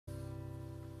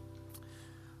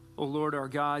O Lord our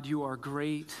God, you are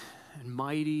great and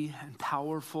mighty and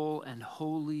powerful and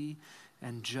holy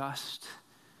and just,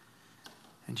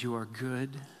 and you are good,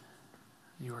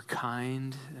 you are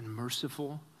kind and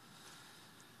merciful,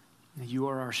 and you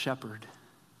are our shepherd.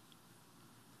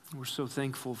 We're so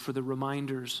thankful for the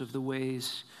reminders of the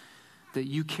ways that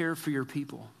you care for your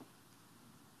people,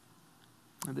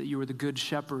 and that you are the good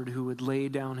shepherd who would lay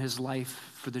down his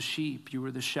life for the sheep. You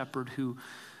are the shepherd who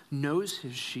knows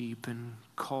his sheep and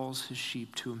calls his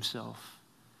sheep to himself.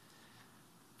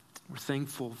 We're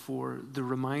thankful for the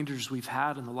reminders we've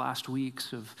had in the last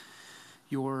weeks of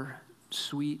your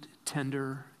sweet,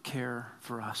 tender care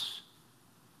for us.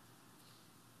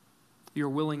 Your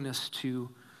willingness to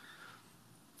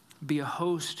be a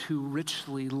host who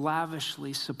richly,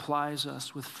 lavishly supplies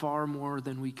us with far more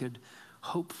than we could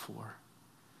hope for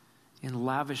in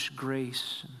lavish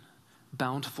grace and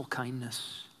bountiful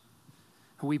kindness.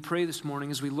 We pray this morning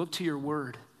as we look to your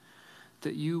word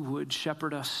that you would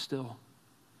shepherd us still,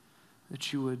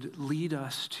 that you would lead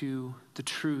us to the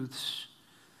truths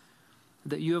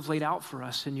that you have laid out for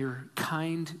us in your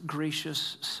kind,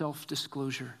 gracious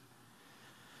self-disclosure.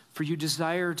 For you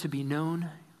desire to be known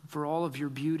for all of your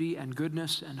beauty and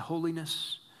goodness and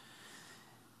holiness,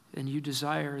 and you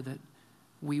desire that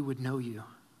we would know you.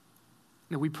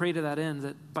 And we pray to that end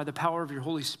that by the power of your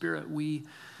Holy Spirit, we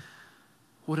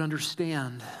would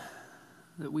understand,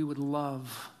 that we would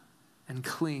love and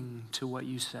cling to what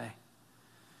you say.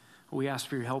 We ask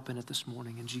for your help in it this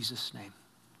morning in Jesus' name.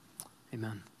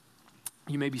 Amen.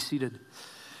 You may be seated.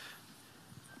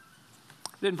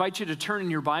 I invite you to turn in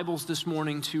your Bibles this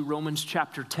morning to Romans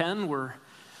chapter 10. We're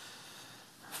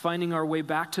finding our way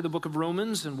back to the book of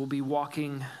Romans, and we'll be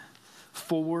walking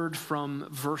forward from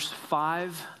verse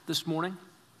 5 this morning.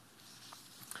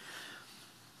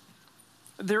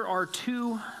 There are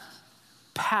two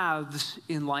paths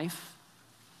in life,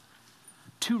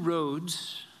 two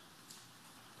roads.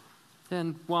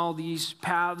 And while these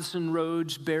paths and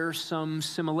roads bear some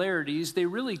similarities, they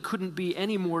really couldn't be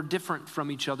any more different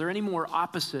from each other, any more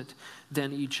opposite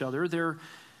than each other.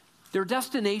 Their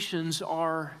destinations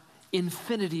are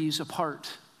infinities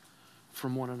apart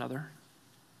from one another.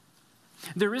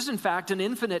 There is, in fact, an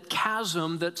infinite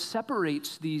chasm that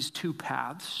separates these two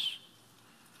paths.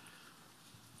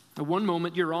 At one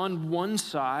moment, you're on one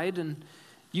side, and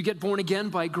you get born again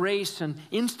by grace, and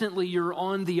instantly you're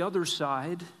on the other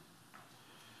side.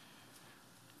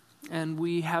 And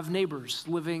we have neighbors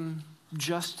living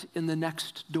just in the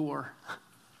next door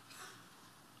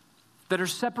that are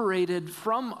separated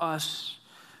from us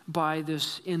by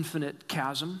this infinite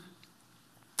chasm.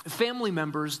 Family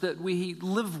members that we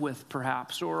live with,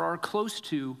 perhaps, or are close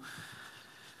to,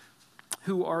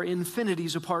 who are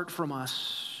infinities apart from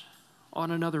us on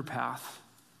another path.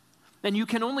 And you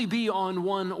can only be on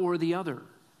one or the other.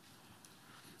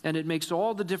 And it makes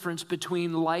all the difference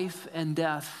between life and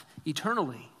death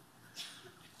eternally,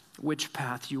 which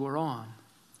path you are on.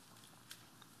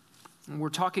 And we're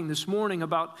talking this morning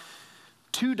about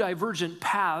two divergent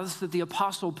paths that the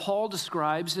Apostle Paul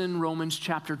describes in Romans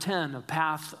chapter 10, a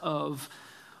path of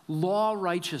law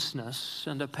righteousness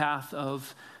and a path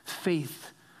of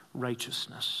faith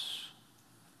righteousness.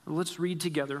 Let's read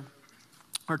together.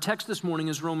 Our text this morning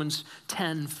is Romans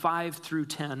 10, 5 through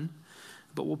 10,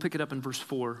 but we'll pick it up in verse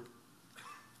 4.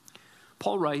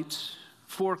 Paul writes,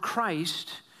 "For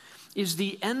Christ is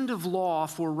the end of law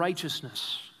for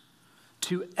righteousness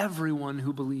to everyone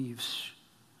who believes.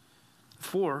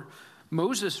 For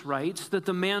Moses writes that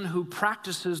the man who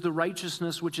practices the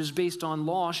righteousness which is based on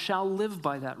law shall live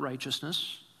by that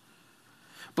righteousness.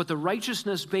 But the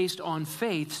righteousness based on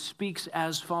faith speaks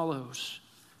as follows.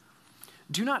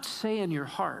 Do not say in your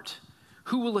heart,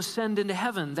 who will ascend into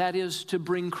heaven, that is, to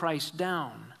bring Christ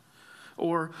down?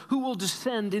 Or who will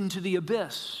descend into the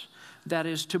abyss, that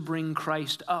is, to bring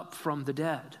Christ up from the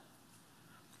dead?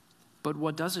 But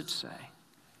what does it say?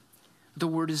 The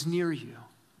word is near you,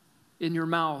 in your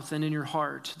mouth and in your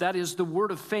heart. That is the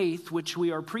word of faith which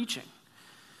we are preaching.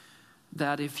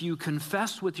 That if you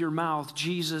confess with your mouth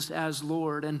Jesus as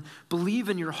Lord and believe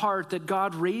in your heart that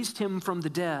God raised him from the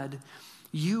dead,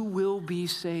 you will be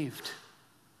saved.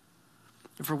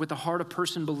 For with the heart a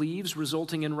person believes,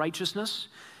 resulting in righteousness,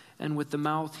 and with the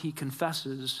mouth he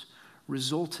confesses,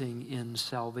 resulting in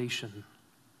salvation."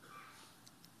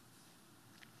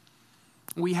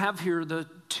 We have here the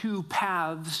two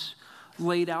paths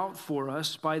laid out for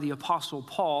us by the Apostle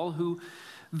Paul, who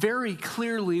very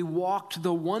clearly walked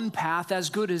the one path as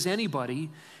good as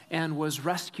anybody and was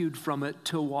rescued from it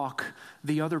to walk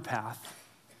the other path.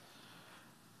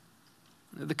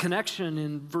 The connection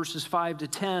in verses 5 to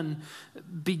 10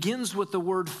 begins with the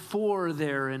word for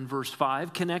there in verse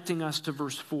 5, connecting us to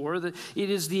verse 4. It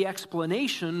is the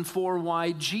explanation for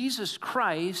why Jesus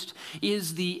Christ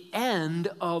is the end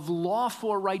of law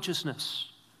for righteousness.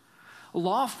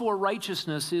 Law for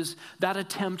righteousness is that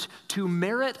attempt to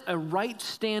merit a right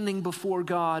standing before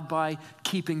God by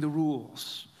keeping the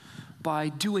rules, by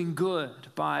doing good,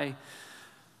 by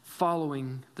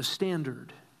following the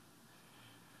standard.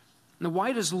 Now,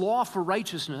 why does law for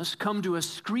righteousness come to a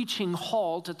screeching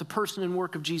halt at the person and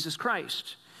work of Jesus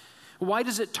Christ? Why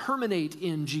does it terminate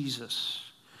in Jesus?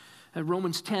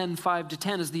 Romans 10, 5 to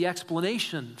 10 is the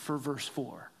explanation for verse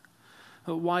 4.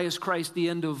 Why is Christ the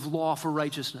end of law for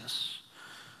righteousness?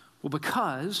 Well,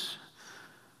 because,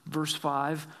 verse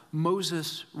 5,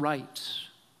 Moses writes,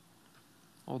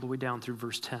 all the way down through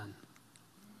verse 10.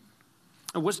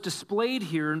 And what's displayed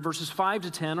here in verses 5 to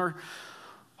 10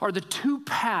 are the two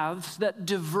paths that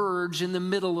diverge in the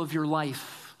middle of your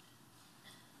life.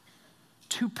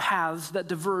 Two paths that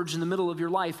diverge in the middle of your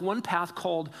life. One path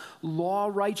called law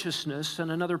righteousness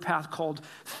and another path called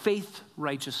faith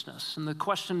righteousness. And the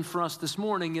question for us this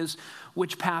morning is,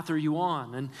 which path are you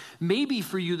on? And maybe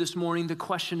for you this morning, the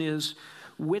question is,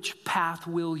 which path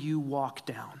will you walk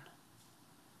down?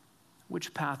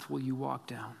 Which path will you walk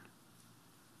down?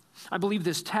 I believe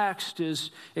this text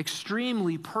is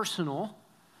extremely personal,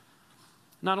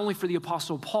 not only for the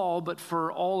Apostle Paul, but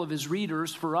for all of his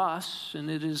readers, for us, and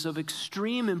it is of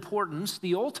extreme importance,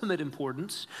 the ultimate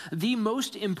importance, the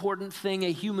most important thing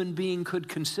a human being could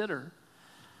consider.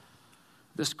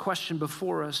 This question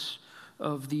before us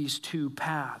of these two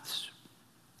paths.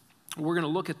 We're going to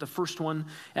look at the first one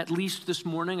at least this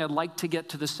morning. I'd like to get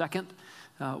to the second.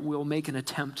 We'll make an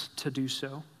attempt to do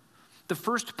so. The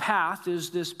first path is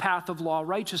this path of law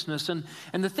righteousness. And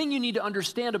the thing you need to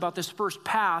understand about this first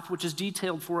path, which is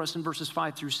detailed for us in verses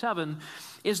 5 through 7,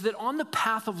 is that on the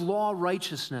path of law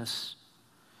righteousness,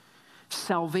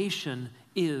 salvation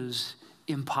is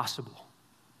impossible.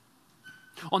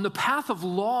 On the path of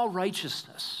law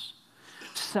righteousness,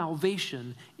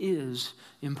 salvation is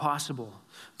impossible.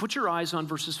 Put your eyes on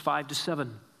verses 5 to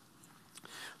 7.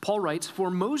 Paul writes,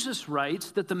 "For Moses writes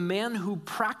that the man who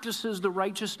practices the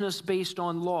righteousness based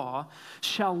on law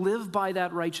shall live by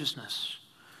that righteousness.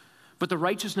 But the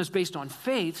righteousness based on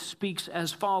faith speaks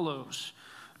as follows.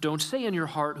 Don't say in your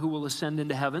heart who will ascend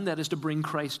into heaven, that is to bring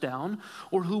Christ down,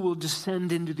 or who will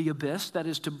descend into the abyss, that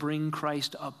is to bring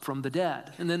Christ up from the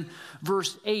dead." And then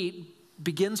verse 8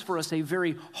 begins for us a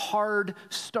very hard,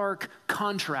 stark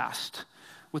contrast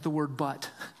with the word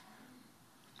but.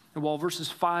 And while verses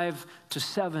 5 to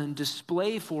 7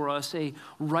 display for us a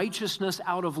righteousness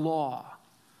out of law,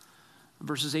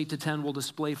 verses 8 to 10 will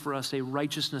display for us a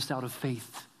righteousness out of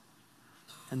faith.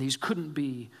 And these couldn't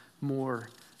be more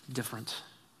different.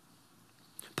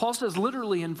 Paul says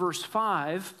literally in verse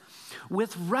 5,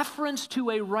 with reference to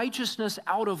a righteousness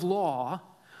out of law,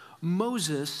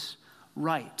 Moses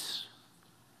writes.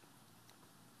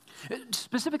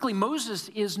 Specifically, Moses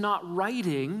is not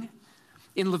writing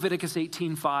in Leviticus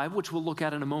 18:5, which we'll look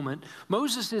at in a moment.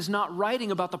 Moses is not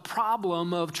writing about the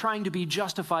problem of trying to be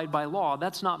justified by law.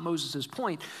 That's not Moses'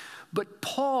 point. But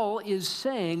Paul is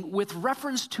saying, with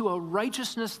reference to a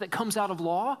righteousness that comes out of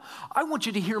law, I want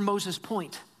you to hear Moses'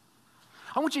 point.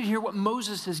 I want you to hear what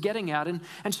Moses is getting at. And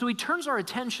so he turns our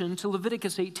attention to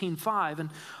Leviticus 18:5, and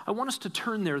I want us to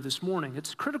turn there this morning.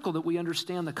 It's critical that we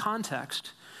understand the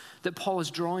context that Paul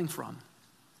is drawing from.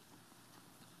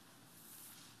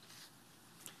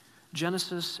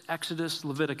 Genesis, Exodus,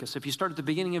 Leviticus. If you start at the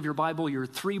beginning of your Bible, you're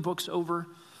 3 books over.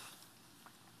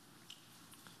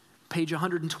 Page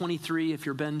 123 if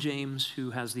you're Ben James,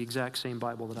 who has the exact same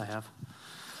Bible that I have.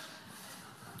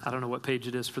 I don't know what page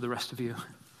it is for the rest of you.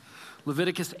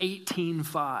 Leviticus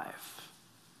 18:5.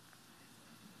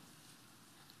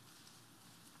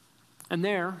 And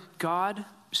there, God,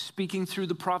 speaking through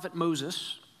the prophet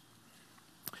Moses,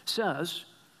 says,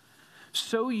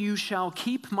 "So you shall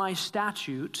keep my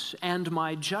statutes and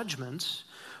my judgments,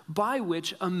 by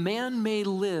which a man may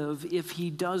live if he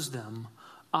does them.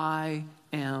 I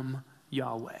am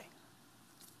Yahweh."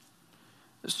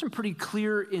 There's some pretty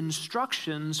clear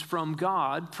instructions from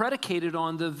God predicated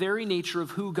on the very nature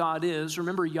of who God is.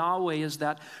 Remember, Yahweh is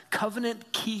that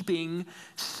covenant-keeping,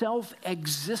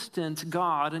 self-existent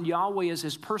God, and Yahweh is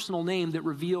his personal name that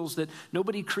reveals that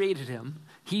nobody created him.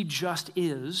 He just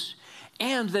is.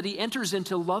 And that he enters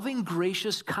into loving,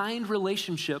 gracious, kind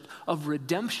relationship of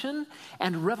redemption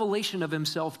and revelation of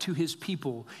himself to his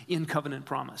people in covenant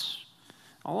promise.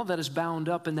 All of that is bound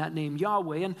up in that name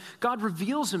Yahweh, and God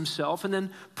reveals himself and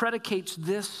then predicates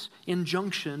this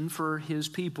injunction for his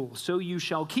people. So you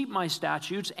shall keep my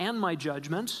statutes and my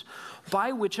judgments,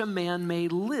 by which a man may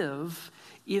live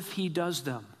if he does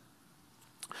them.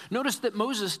 Notice that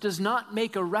Moses does not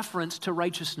make a reference to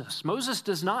righteousness. Moses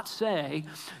does not say,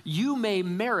 you may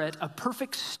merit a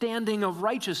perfect standing of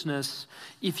righteousness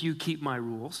if you keep my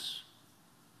rules.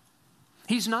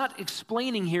 He's not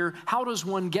explaining here, how does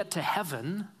one get to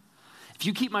heaven? If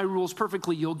you keep my rules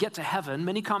perfectly, you'll get to heaven.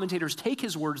 Many commentators take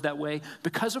his words that way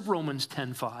because of Romans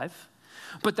 10:5.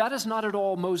 But that is not at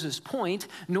all Moses' point,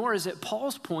 nor is it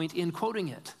Paul's point in quoting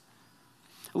it.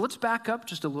 Let's back up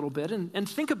just a little bit and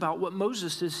think about what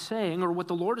Moses is saying, or what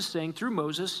the Lord is saying through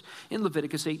Moses in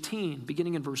Leviticus 18,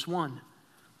 beginning in verse 1.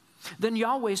 Then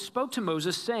Yahweh spoke to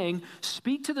Moses, saying,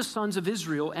 speak to the sons of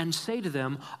Israel and say to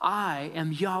them, I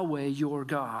am Yahweh your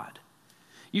God.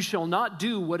 You shall not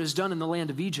do what is done in the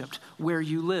land of Egypt, where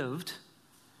you lived,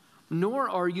 nor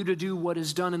are you to do what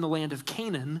is done in the land of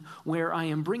Canaan, where I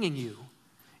am bringing you.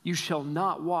 You shall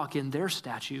not walk in their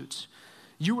statutes.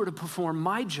 You are to perform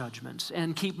my judgments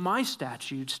and keep my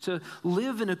statutes, to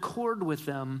live in accord with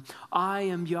them. I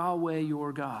am Yahweh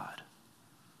your God.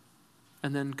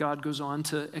 And then God goes on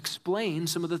to explain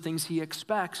some of the things he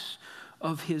expects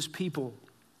of his people.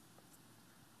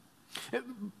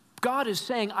 God is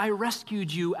saying, I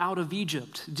rescued you out of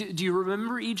Egypt. Do you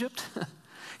remember Egypt?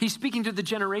 He's speaking to the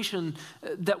generation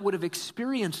that would have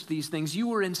experienced these things. You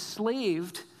were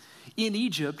enslaved in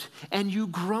Egypt, and you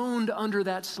groaned under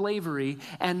that slavery,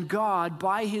 and God,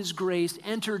 by his grace,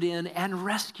 entered in and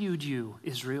rescued you,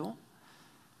 Israel.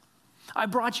 I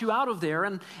brought you out of there,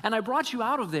 and I brought you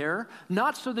out of there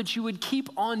not so that you would keep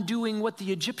on doing what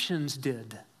the Egyptians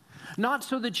did, not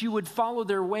so that you would follow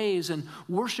their ways and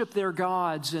worship their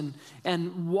gods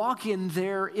and walk in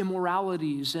their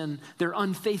immoralities and their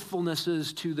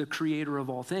unfaithfulnesses to the Creator of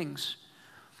all things.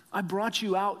 I brought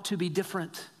you out to be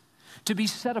different, to be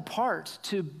set apart,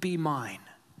 to be mine,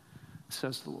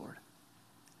 says the Lord.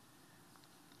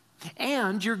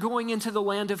 And you're going into the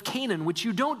land of Canaan, which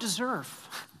you don't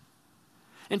deserve.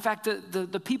 In fact,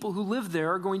 the people who live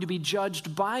there are going to be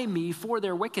judged by me for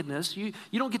their wickedness. You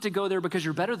don't get to go there because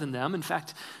you're better than them. In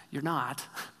fact, you're not.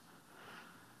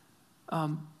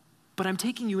 But I'm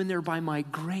taking you in there by my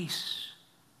grace.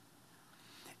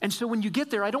 And so when you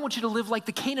get there, I don't want you to live like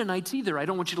the Canaanites either. I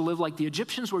don't want you to live like the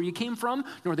Egyptians where you came from,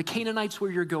 nor the Canaanites where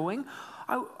you're going.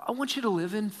 I want you to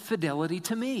live in fidelity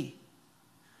to me.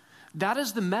 That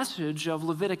is the message of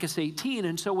Leviticus 18.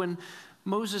 And so when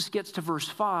Moses gets to verse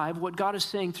 5, what God is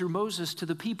saying through Moses to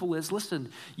the people is, listen,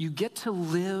 you get to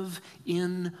live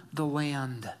in the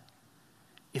land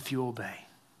if you obey.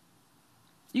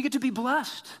 You get to be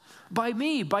blessed by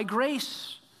me, by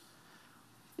grace.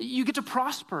 You get to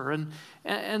prosper.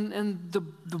 And the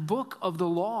book of the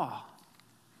law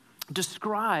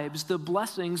describes the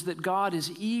blessings that God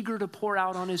is eager to pour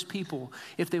out on his people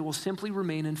if they will simply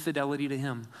remain in fidelity to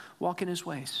him, walk in his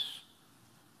ways.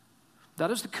 That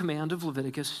is the command of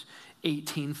Leviticus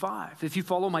 18:5. If you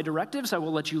follow my directives, I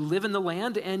will let you live in the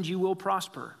land and you will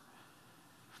prosper.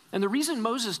 And the reason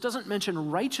Moses doesn't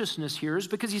mention righteousness here is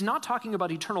because he's not talking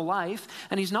about eternal life,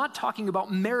 and he's not talking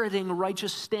about meriting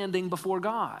righteous standing before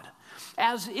God.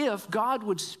 As if God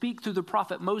would speak through the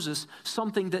prophet Moses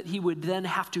something that he would then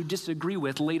have to disagree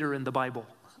with later in the Bible.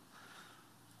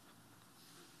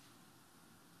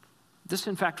 This,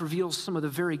 in fact, reveals some of the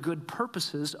very good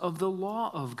purposes of the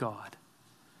law of God.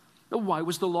 Why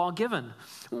was the law given?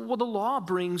 Well, the law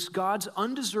brings God's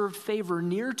undeserved favor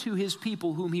near to his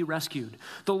people whom he rescued.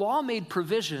 The law made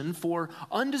provision for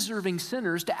undeserving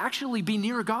sinners to actually be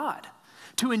near God,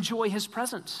 to enjoy his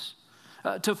presence,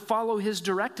 to follow his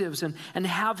directives and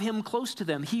have him close to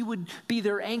them. He would be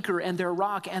their anchor and their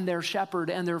rock and their shepherd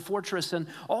and their fortress and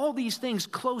all these things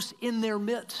close in their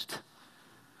midst.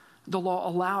 The law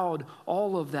allowed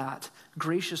all of that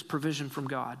gracious provision from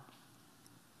God.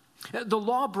 The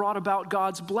law brought about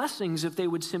God's blessings if they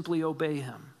would simply obey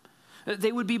him.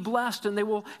 They would be blessed and they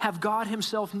will have God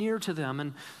himself near to them.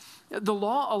 And the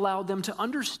law allowed them to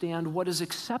understand what is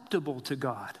acceptable to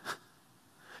God,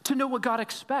 to know what God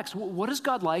expects. What is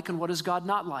God like and what is God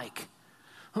not like?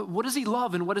 What does he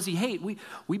love and what does he hate?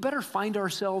 We better find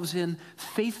ourselves in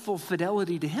faithful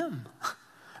fidelity to him.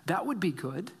 That would be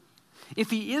good. If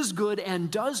he is good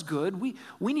and does good,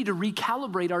 we need to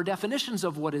recalibrate our definitions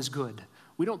of what is good.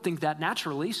 We don't think that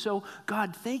naturally, so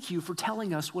God, thank you for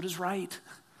telling us what is right.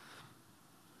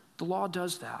 The law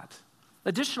does that.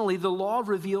 Additionally, the law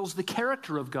reveals the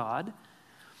character of God,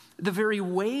 the very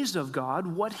ways of God,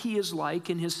 what he is like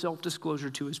in his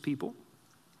self-disclosure to his people.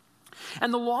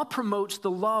 And the law promotes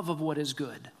the love of what is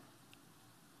good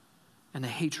and the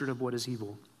hatred of what is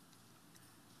evil.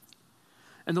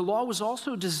 And the law was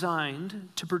also designed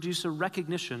to produce a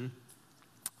recognition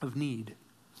of need.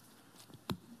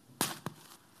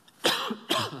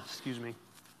 Excuse me.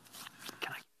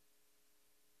 Can I?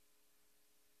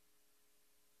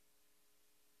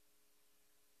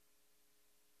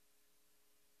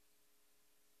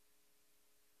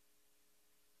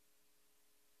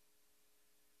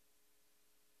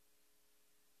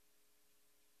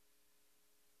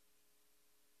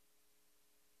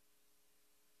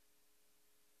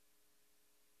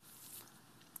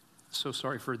 So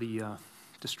sorry for the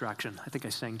distraction. I think I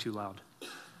sang too loud.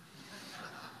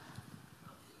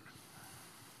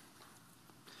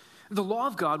 The law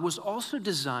of God was also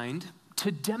designed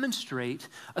to demonstrate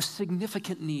a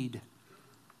significant need.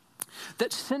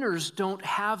 That sinners don't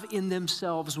have in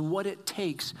themselves what it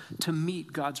takes to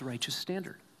meet God's righteous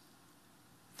standard.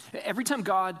 Every time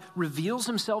God reveals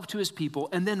himself to his people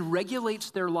and then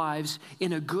regulates their lives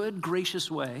in a good,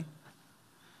 gracious way,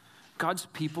 God's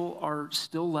people are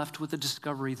still left with the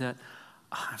discovery that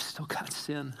I've still got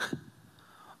sin.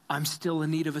 I'm still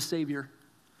in need of a Savior.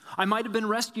 I might have been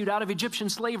rescued out of Egyptian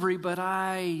slavery, but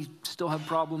I still have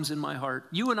problems in my heart.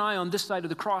 You and I on this side of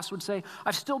the cross would say,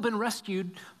 I've still been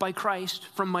rescued by Christ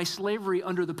from my slavery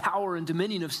under the power and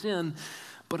dominion of sin,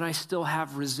 but I still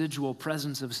have residual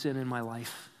presence of sin in my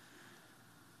life.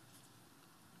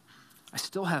 I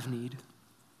still have need.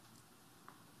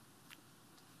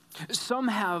 Some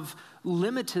have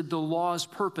limited the law's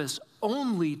purpose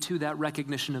only to that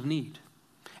recognition of need,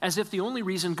 as if the only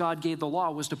reason God gave the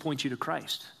law was to point you to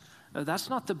Christ. That's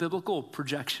not the biblical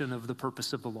projection of the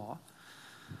purpose of the law.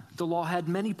 The law had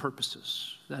many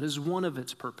purposes. That is one of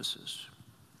its purposes.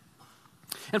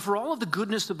 And for all of the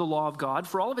goodness of the law of God,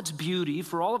 for all of its beauty,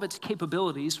 for all of its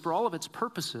capabilities, for all of its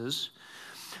purposes,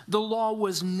 the law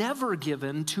was never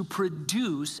given to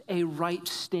produce a right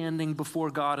standing before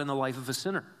God in the life of a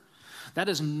sinner. That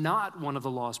is not one of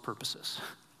the law's purposes.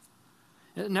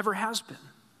 It never has been.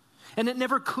 And it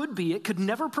never could be. It could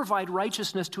never provide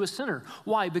righteousness to a sinner.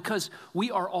 Why? Because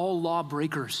we are all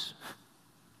lawbreakers.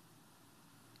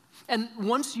 And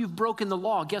once you've broken the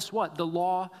law, guess what? The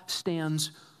law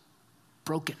stands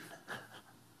broken.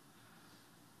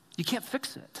 You can't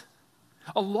fix it.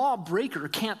 A lawbreaker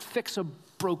can't fix a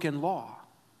broken law.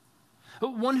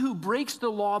 One who breaks the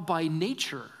law by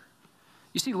nature.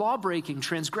 You see, law-breaking,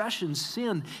 transgression,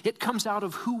 sin, it comes out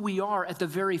of who we are at the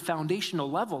very foundational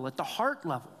level, at the heart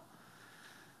level.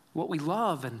 What we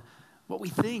love and what we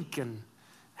think and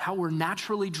how we're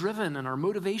naturally driven and our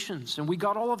motivations. And we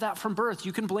got all of that from birth.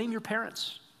 You can blame your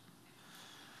parents.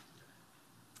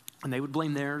 And they would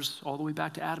blame theirs all the way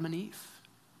back to Adam and Eve.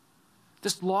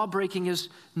 This law-breaking is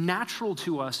natural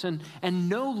to us, and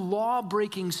no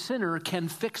law-breaking sinner can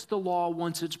fix the law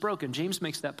once it's broken. James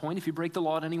makes that point. If you break the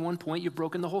law at any one point, you've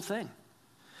broken the whole thing.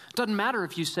 It doesn't matter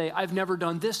if you say, I've never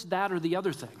done this, that, or the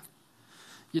other thing.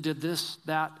 You did this,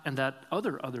 that, and that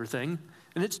other thing,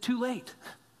 and it's too late.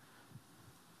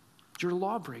 You're a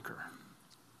lawbreaker.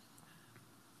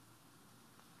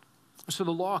 So the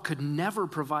law could never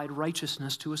provide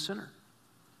righteousness to a sinner.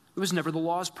 It was never the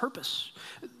law's purpose.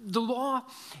 The law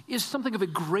is something of a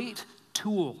great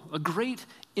tool, a great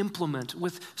implement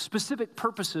with specific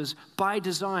purposes by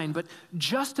design, but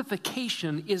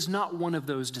justification is not one of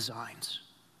those designs.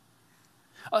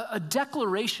 A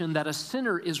declaration that a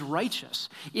sinner is righteous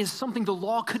is something the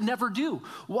law could never do.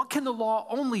 What can the law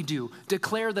only do?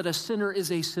 Declare that a sinner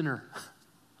is a sinner.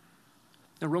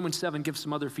 Now, Romans 7 gives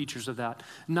some other features of that.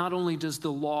 Not only does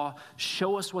the law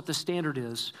show us what the standard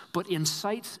is, but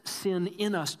incites sin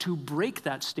in us to break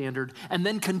that standard and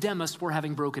then condemn us for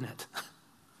having broken it.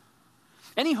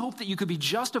 Any hope that you could be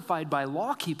justified by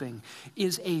law keeping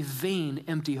is a vain,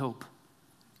 empty hope.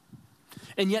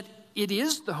 And yet, it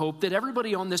is the hope that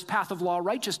everybody on this path of law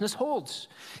righteousness holds.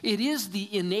 It is the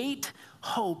innate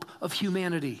hope of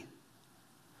humanity.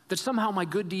 That somehow my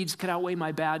good deeds could outweigh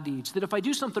my bad deeds. That if I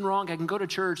do something wrong, I can go to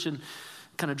church and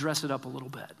kind of dress it up a little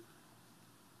bit.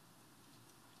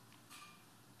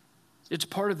 It's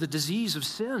part of the disease of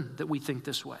sin that we think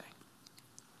this way.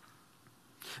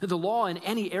 The law in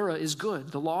any era is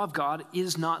good. The law of God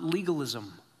is not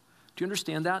legalism. Do you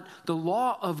understand that? The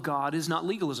law of God is not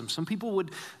legalism. Some people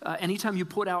would, anytime you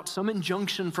put out some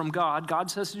injunction from God,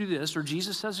 God says to do this, or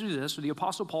Jesus says to do this, or the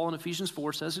Apostle Paul in Ephesians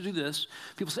 4 says to do this,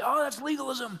 people say, oh, that's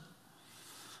legalism.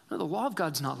 No, the law of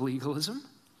God's not legalism.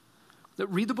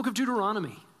 Read the book of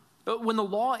Deuteronomy. When the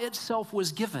law itself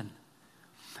was given,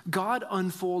 God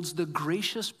unfolds the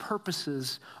gracious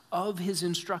purposes of his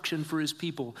instruction for his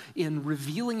people in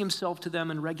revealing himself to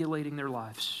them and regulating their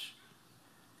lives.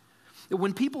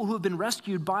 When people who have been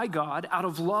rescued by God out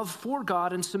of love for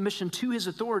God and submission to his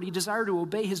authority desire to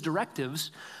obey his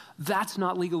directives, that's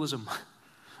not legalism.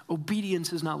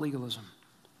 Obedience is not legalism.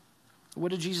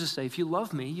 What did Jesus say? If you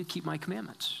love me, you keep my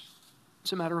commandments.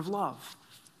 It's a matter of love.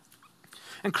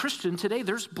 And Christian, today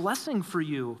there's blessing for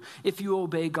you if you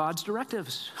obey God's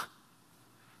directives.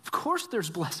 Of course there's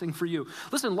blessing for you.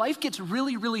 Listen, life gets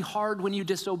really, really hard when you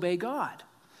disobey God.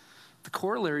 The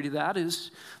corollary to that is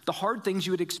the hard things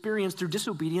you would experience through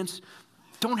disobedience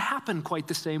don't happen quite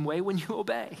the same way when you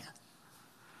obey.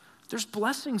 There's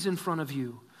blessings in front of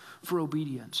you for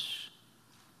obedience.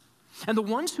 And the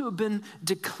ones who have been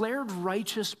declared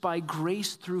righteous by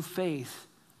grace through faith,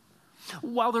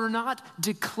 while they're not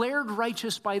declared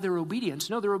righteous by their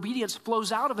obedience, no, their obedience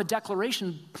flows out of a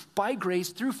declaration by grace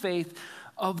through faith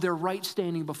of their right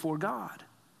standing before God.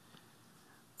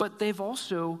 But they've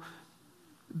also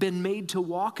been made to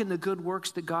walk in the good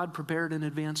works that God prepared in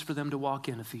advance for them to walk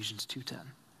in, Ephesians 2:10.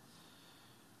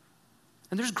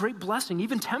 And there's great blessing,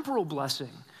 even temporal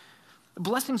blessing,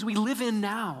 blessings we live in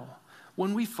now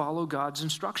when we follow God's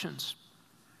instructions.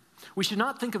 We should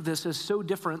not think of this as so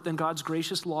different than God's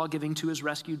gracious law giving to his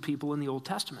rescued people in the Old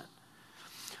Testament.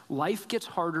 Life gets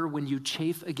harder when you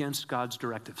chafe against God's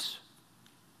directives.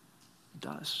 It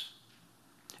does.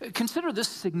 Consider this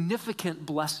significant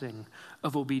blessing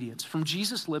of obedience from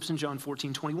Jesus' lips in John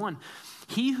 14:21.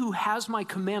 He who has my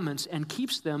commandments and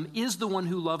keeps them is the one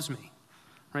who loves me.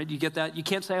 Right? You get that? You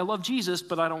can't say, I love Jesus,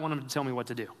 but I don't want him to tell me what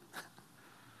to do.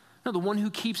 No, the one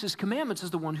who keeps his commandments is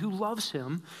the one who loves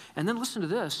him. And then listen to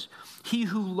this. He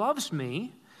who loves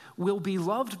me will be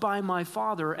loved by my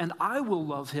Father, and I will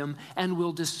love him and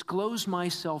will disclose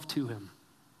myself to him.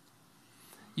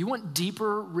 You want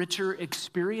deeper, richer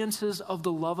experiences of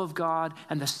the love of God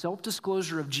and the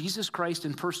self-disclosure of Jesus Christ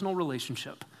in personal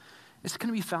relationship. It's going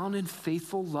to be found in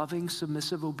faithful, loving,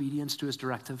 submissive obedience to his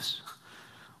directives.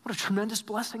 What a tremendous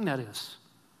blessing that is.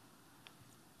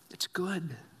 It's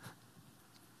good.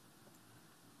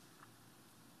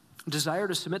 Desire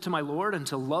to submit to my Lord and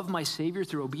to love my Savior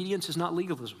through obedience is not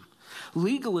legalism.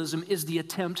 Legalism is the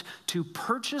attempt to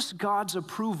purchase God's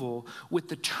approval with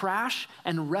the trash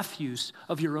and refuse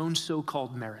of your own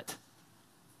so-called merit.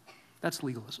 That's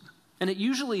legalism. And it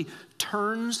usually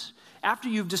turns, after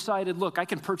you've decided, look, I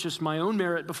can purchase my own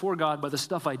merit before God by the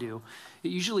stuff I do, it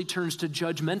usually turns to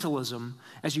judgmentalism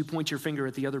as you point your finger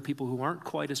at the other people who aren't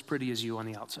quite as pretty as you on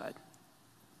the outside.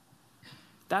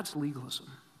 That's legalism.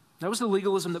 That was the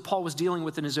legalism that Paul was dealing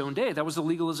with in his own day. That was the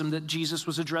legalism that Jesus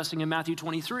was addressing in Matthew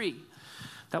 23.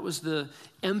 That was the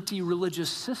empty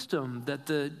religious system that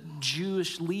the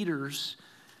Jewish leaders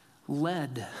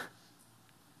led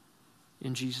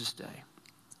in Jesus' day.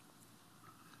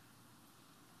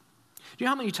 Do you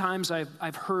know how many times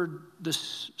I've heard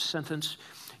this sentence?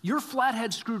 Your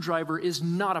flathead screwdriver is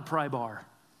not a pry bar.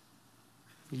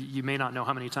 You may not know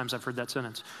how many times I've heard that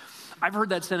sentence. I've heard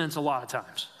that sentence a lot of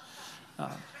times.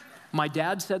 My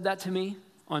dad said that to me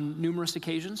on numerous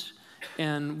occasions,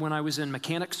 and when I was in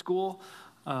mechanic school,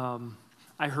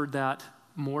 I heard that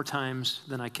more times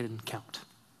than I can count.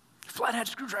 Flathead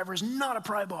screwdriver is not a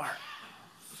pry bar.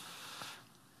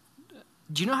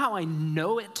 Do you know how I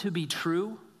know it to be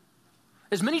true?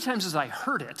 As many times as I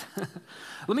heard it,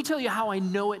 let me tell you how I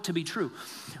know it to be true.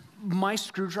 My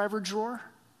screwdriver drawer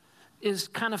is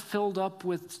kind of filled up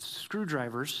with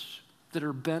screwdrivers that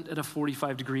are bent at a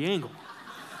 45-degree angle.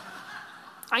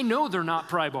 I know they're not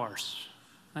pry bars.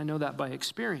 I know that by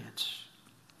experience.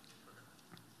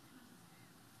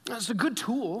 It's a good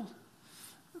tool,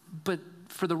 but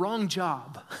for the wrong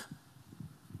job.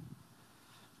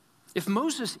 If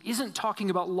Moses isn't talking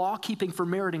about law keeping for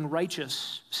meriting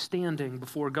righteous standing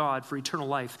before God for eternal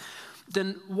life,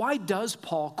 then why does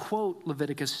Paul quote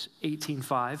Leviticus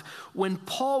 18:5 when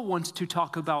Paul wants to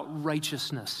talk about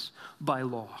righteousness by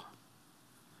law?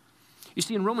 You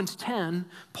see, in Romans 10,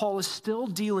 Paul is still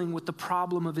dealing with the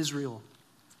problem of Israel.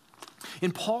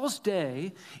 In Paul's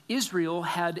day, Israel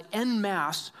had en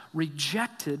masse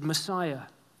rejected Messiah.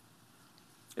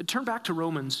 Turn back to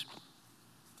Romans.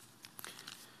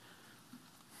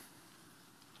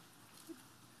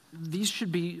 These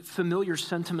should be familiar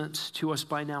sentiments to us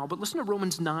by now, but listen to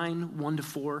Romans 9,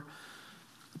 1-4.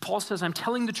 Paul says, I'm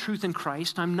telling the truth in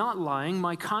Christ. I'm not lying.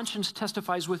 My conscience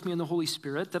testifies with me in the Holy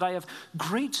Spirit that I have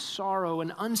great sorrow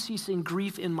and unceasing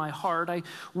grief in my heart. I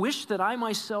wish that I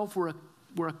myself were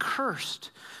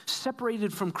accursed,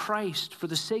 separated from Christ for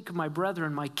the sake of my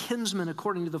brethren, my kinsmen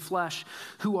according to the flesh,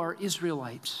 who are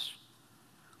Israelites,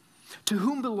 to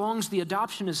whom belongs the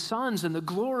adoption as sons and the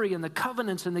glory and the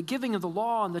covenants and the giving of the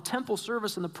law and the temple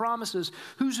service and the promises,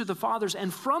 whose are the fathers,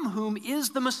 and from whom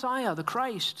is the Messiah, the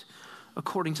Christ,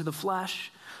 according to the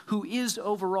flesh, who is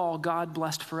overall God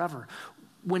blessed forever.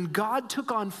 When God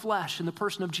took on flesh in the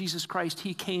person of Jesus Christ,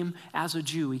 he came as a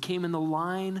Jew. He came in the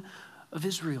line of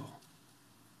Israel.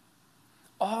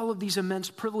 All of these immense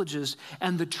privileges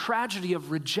and the tragedy of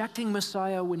rejecting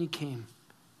Messiah when he came.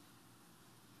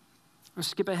 Let's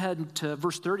skip ahead to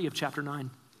verse 30 of chapter 9.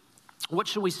 What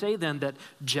shall we say then? That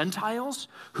Gentiles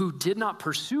who did not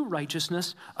pursue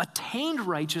righteousness attained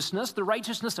righteousness, the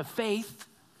righteousness of faith.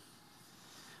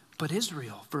 But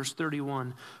Israel, verse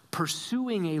 31,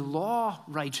 pursuing a law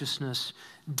righteousness,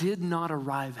 did not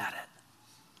arrive at it.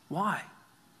 Why?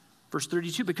 Verse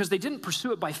 32, because they didn't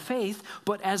pursue it by faith,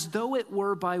 but as though it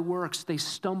were by works, they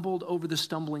stumbled over the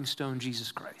stumbling stone,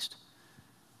 Jesus Christ.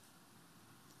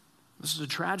 This is a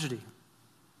tragedy.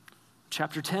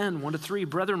 Chapter 10, 1-3,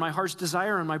 brethren, my heart's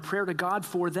desire and my prayer to God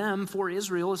for them, for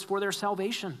Israel, is for their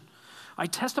salvation. I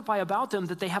testify about them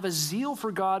that they have a zeal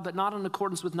for God, but not in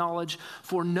accordance with knowledge,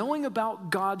 for knowing about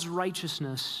God's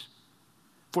righteousness,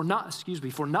 for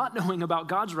not knowing about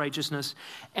God's righteousness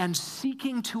and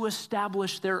seeking to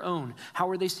establish their own. How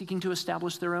are they seeking to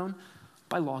establish their own?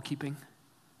 By law keeping.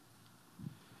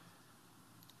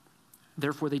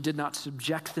 Therefore, they did not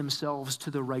subject themselves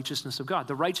to the righteousness of God.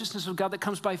 The righteousness of God that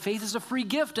comes by faith is a free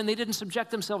gift, and they didn't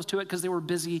subject themselves to it because they were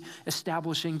busy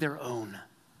establishing their own.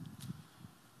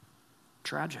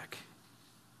 Tragic.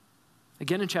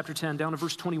 Again in chapter 10, down to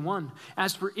verse 21.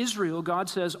 As for Israel, God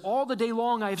says, all the day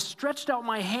long I have stretched out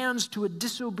my hands to a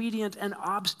disobedient and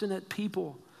obstinate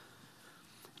people.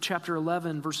 Chapter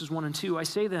 11, verses 1 and 2, I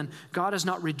say then, God has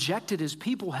not rejected his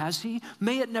people, has he?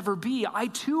 May it never be. I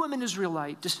too am an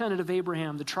Israelite, descendant of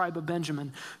Abraham, the tribe of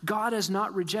Benjamin. God has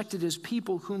not rejected his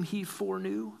people whom he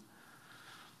foreknew.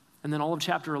 And then all of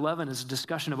chapter 11 is a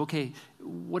discussion of, okay,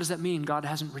 what does that mean? God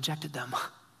hasn't rejected them.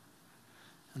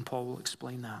 And Paul will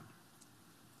explain that.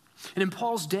 And in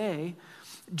Paul's day,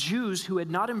 Jews who had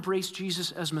not embraced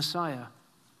Jesus as Messiah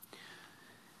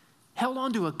held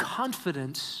on to a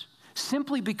confidence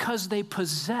simply because they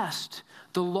possessed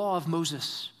the law of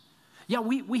Moses. Yeah,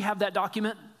 we have that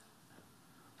document.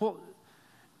 Well,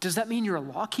 does that mean you're a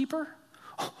law keeper?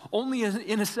 Only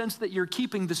in a sense that you're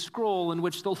keeping the scroll in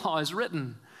which the law is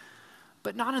written,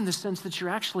 but not in the sense that you're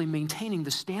actually maintaining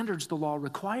the standards the law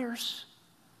requires.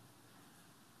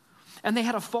 And they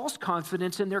had a false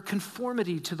confidence in their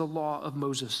conformity to the law of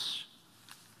Moses.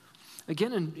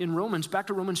 Again, in Romans, back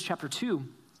to Romans chapter 2,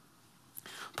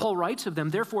 Paul writes of them,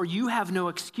 therefore you have no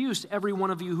excuse, every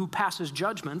one of you who passes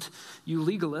judgment, you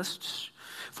legalists,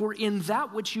 for in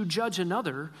that which you judge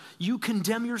another, you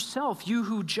condemn yourself. You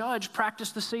who judge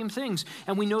practice the same things.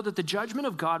 And we know that the judgment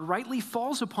of God rightly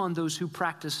falls upon those who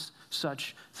practice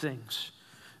such things.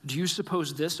 Do you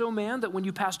suppose this, O man, that when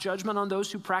you pass judgment on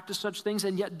those who practice such things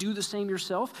and yet do the same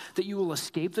yourself, that you will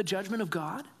escape the judgment of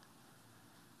God?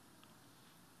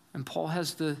 And Paul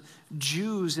has the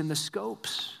Jews in the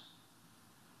scopes,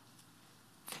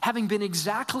 having been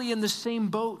exactly in the same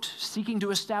boat, seeking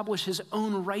to establish his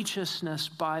own righteousness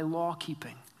by law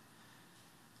keeping,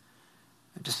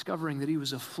 and discovering that he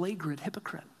was a flagrant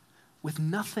hypocrite with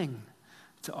nothing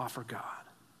to offer God.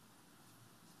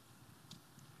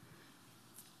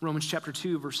 Romans chapter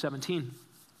 2, verse 17.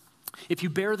 If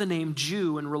you bear the name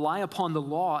Jew and rely upon the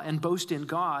law and boast in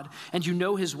God, and you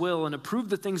know his will and approve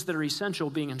the things that are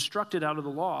essential, being instructed out of the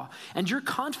law, and you're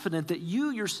confident that you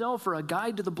yourself are a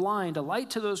guide to the blind, a light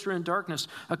to those who are in darkness,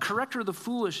 a corrector of the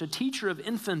foolish, a teacher of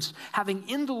infants, having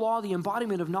in the law the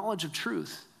embodiment of knowledge of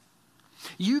truth.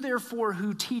 You therefore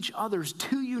who teach others,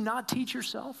 do you not teach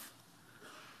yourself?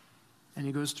 And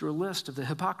he goes through a list of the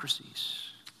hypocrisies.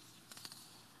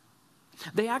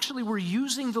 They actually were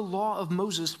using the law of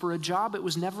Moses for a job it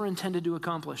was never intended to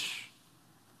accomplish.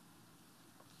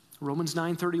 Romans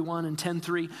 9:31 and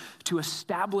 10:3, to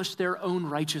establish their own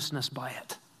righteousness by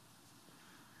it,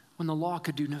 when the law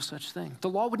could do no such thing. The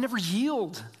law would never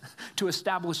yield to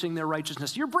establishing their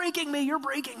righteousness. You're breaking me, you're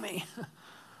breaking me.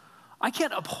 I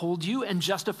can't uphold you and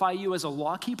justify you as a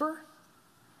law keeper.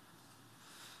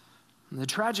 And the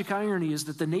tragic irony is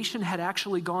that the nation had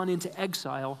actually gone into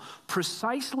exile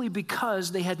precisely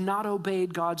because they had not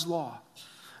obeyed God's law.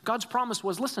 God's promise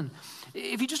was, listen,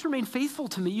 if you just remain faithful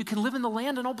to me, you can live in the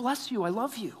land and I'll bless you. I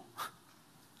love you.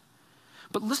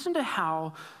 But listen to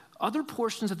how other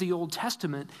portions of the Old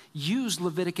Testament use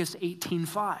Leviticus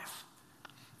 18:5.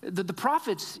 The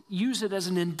prophets use it as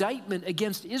an indictment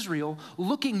against Israel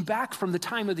looking back from the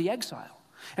time of the exile.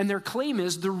 And their claim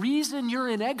is the reason you're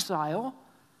in exile,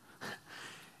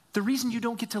 the reason you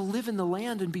don't get to live in the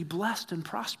land and be blessed and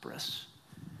prosperous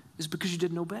is because you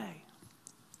didn't obey.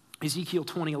 Ezekiel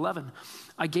 20:11,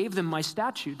 I gave them my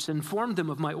statutes, informed them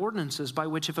of my ordinances, by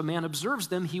which if a man observes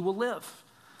them, he will live.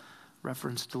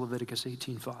 Reference to Leviticus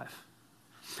 18:5.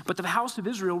 But the house of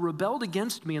Israel rebelled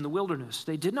against me in the wilderness.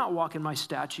 They did not walk in my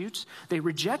statutes. They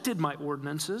rejected my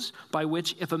ordinances, by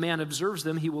which if a man observes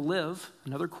them, he will live.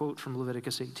 Another quote from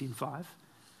Leviticus 18:5.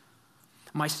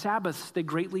 My Sabbaths they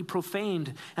greatly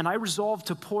profaned, and I resolved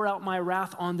to pour out my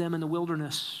wrath on them in the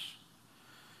wilderness.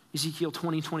 Ezekiel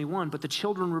 20:21, but the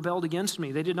children rebelled against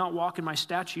me. They did not walk in my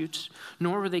statutes,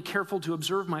 nor were they careful to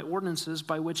observe my ordinances,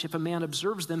 by which if a man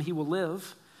observes them, he will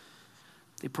live.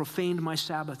 They profaned my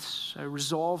Sabbaths. I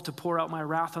resolved to pour out my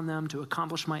wrath on them, to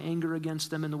accomplish my anger against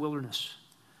them in the wilderness.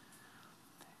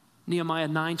 Nehemiah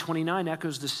 9:29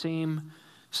 echoes the same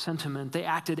sentiment. They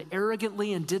acted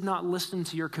arrogantly and did not listen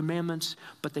to your commandments,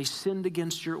 but they sinned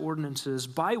against your ordinances,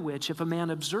 by which if a man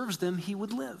observes them, he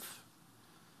would live.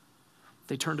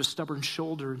 They turned a stubborn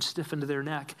shoulder and stiffened their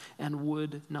neck and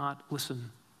would not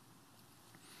listen.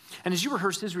 And as you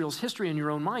rehearse Israel's history in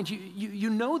your own mind, you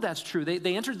know that's true.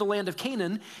 They entered the land of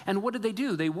Canaan, and what did they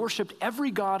do? They worshiped every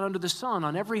god under the sun,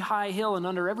 on every high hill and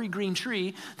under every green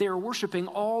tree. They were worshiping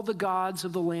all the gods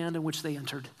of the land in which they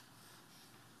entered.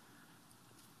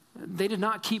 They did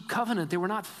not keep covenant. They were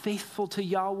not faithful to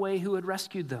Yahweh who had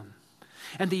rescued them.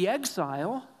 And the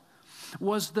exile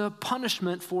was the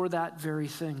punishment for that very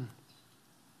thing.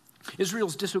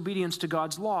 Israel's disobedience to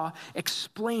God's law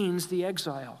explains the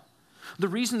exile. The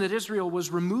reason that Israel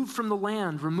was removed from the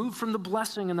land, removed from the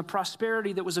blessing and the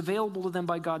prosperity that was available to them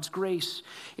by God's grace,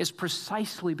 is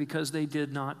precisely because they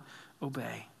did not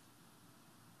obey.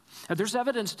 Now, there's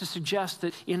evidence to suggest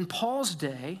that in Paul's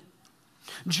day,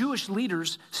 Jewish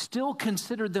leaders still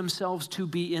considered themselves to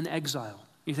be in exile.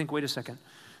 You think, wait a second,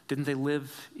 didn't they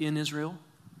live in Israel?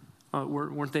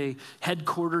 Weren't they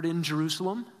headquartered in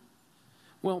Jerusalem?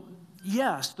 Well,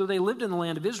 yes, though they lived in the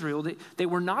land of Israel, they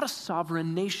were not a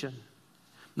sovereign nation,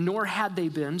 nor had they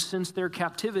been since their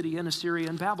captivity in Assyria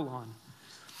and Babylon.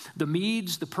 The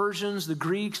Medes, the Persians, the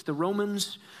Greeks, the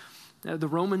Romans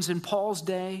in Paul's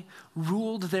day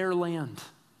ruled their land.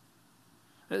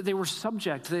 They were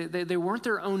subject. They weren't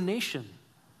their own nation.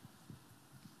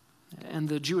 And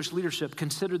the Jewish leadership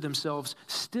considered themselves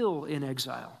still in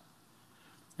exile.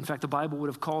 In fact, the Bible would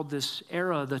have called this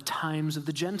era the times of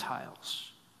the Gentiles.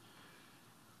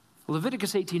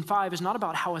 Leviticus 18:5 is not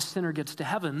about how a sinner gets to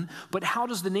heaven, but how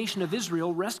does the nation of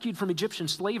Israel, rescued from Egyptian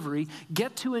slavery,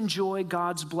 get to enjoy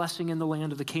God's blessing in the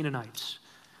land of the Canaanites?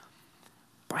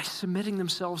 By submitting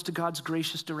themselves to God's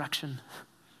gracious direction.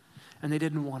 And they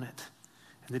didn't want it,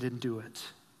 and they didn't do it.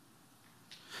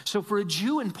 So for a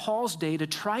Jew in Paul's day to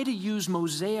try to use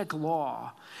Mosaic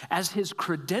law as his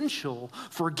credential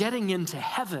for getting into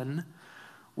heaven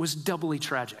was doubly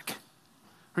tragic.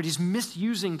 Right? He's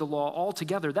misusing the law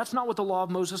altogether. That's not what the law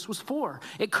of Moses was for.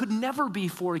 It could never be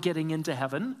for getting into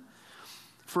heaven.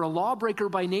 For a lawbreaker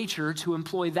by nature to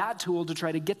employ that tool to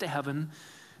try to get to heaven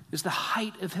is the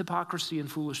height of hypocrisy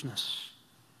and foolishness.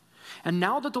 And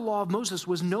now that the law of Moses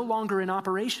was no longer in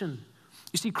operation,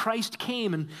 you see, Christ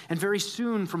came, and very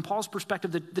soon, from Paul's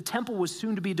perspective, the temple was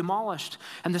soon to be demolished,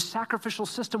 and the sacrificial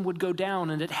system would go down,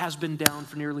 and it has been down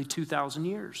for nearly 2,000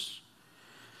 years.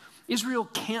 Israel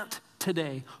can't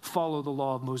today follow the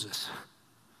law of Moses.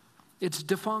 It's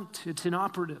defunct, it's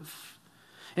inoperative,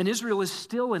 and Israel is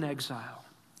still in exile.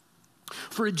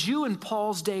 For a Jew in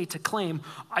Paul's day to claim,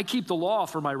 I keep the law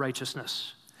for my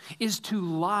righteousness, is to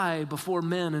lie before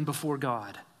men and before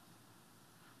God.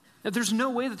 Now, there's no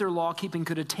way that their law keeping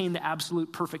could attain the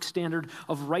absolute perfect standard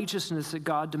of righteousness that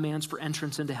God demands for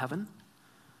entrance into heaven.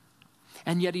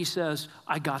 And yet he says,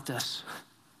 I got this.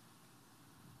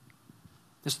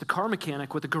 It's the car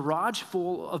mechanic with a garage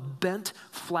full of bent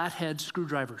flathead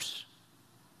screwdrivers.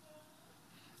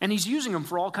 And he's using them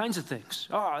for all kinds of things.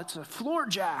 Oh, it's a floor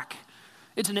jack.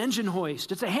 It's an engine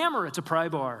hoist. It's a hammer. It's a pry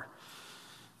bar.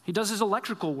 He does his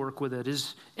electrical work with it,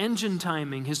 his engine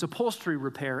timing, his upholstery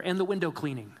repair, and the window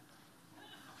cleaning.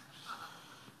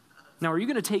 Now, are you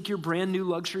going to take your brand new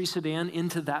luxury sedan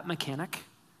into that mechanic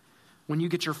when you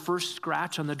get your first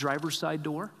scratch on the driver's side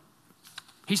door?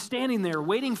 He's standing there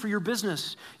waiting for your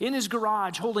business in his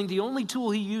garage, holding the only tool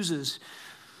he uses,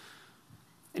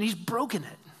 and he's broken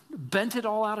it, bent it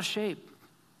all out of shape.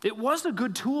 It was a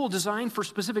good tool designed for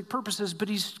specific purposes, but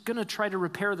he's going to try to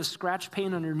repair the scratch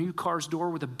pane on your new car's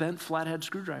door with a bent flathead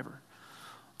screwdriver.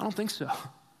 I don't think so.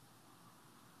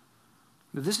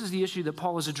 But this is the issue that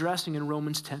Paul is addressing in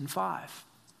Romans 10:5.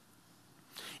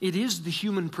 It is the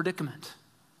human predicament.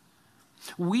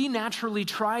 We naturally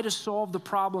try to solve the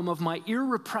problem of my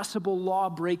irrepressible law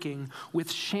breaking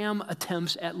with sham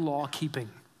attempts at law keeping.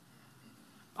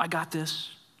 I got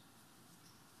this.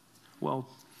 Well,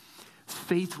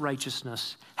 faith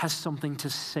righteousness has something to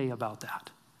say about that.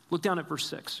 Look down at verse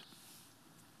 6.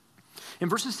 In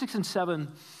verses 6 and 7,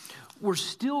 we're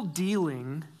still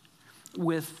dealing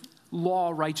with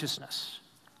law righteousness.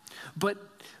 But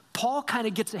Paul kind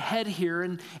of gets ahead here,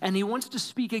 and he wants to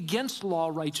speak against law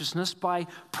righteousness by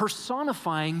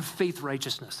personifying faith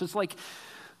righteousness. It's like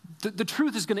the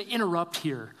truth is going to interrupt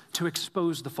here to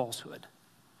expose the falsehood.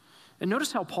 And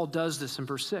notice how Paul does this in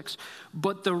verse 6.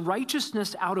 But the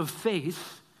righteousness out of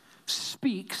faith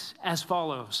speaks as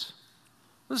follows.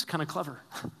 This is kind of clever.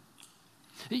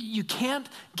 You can't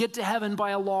get to heaven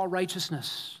by a law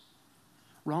righteousness.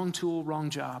 Wrong tool, wrong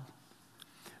job.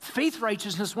 Faith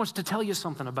righteousness wants to tell you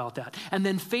something about that. And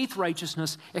then faith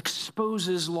righteousness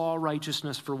exposes law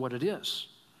righteousness for what it is.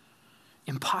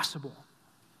 Impossible.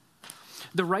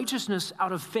 The righteousness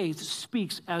out of faith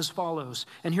speaks as follows.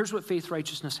 And here's what faith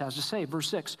righteousness has to say. Verse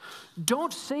 6,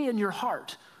 don't say in your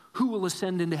heart, who will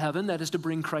ascend into heaven, that is to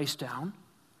bring Christ down,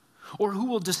 or who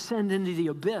will descend into the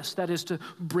abyss, that is to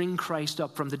bring Christ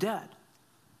up from the dead.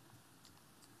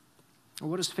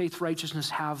 What does faith righteousness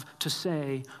have to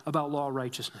say about law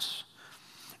righteousness?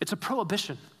 It's a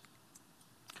prohibition.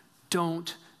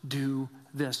 Don't do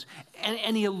this.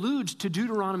 And he alludes to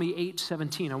Deuteronomy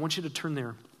 8:17. I want you to turn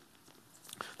there.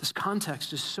 This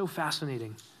context is so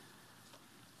fascinating.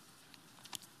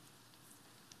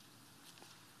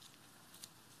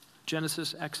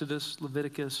 Genesis, Exodus,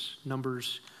 Leviticus,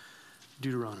 Numbers,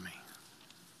 Deuteronomy.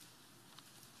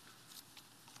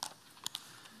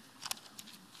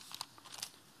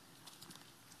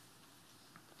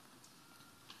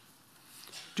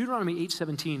 Deuteronomy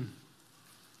 8:17.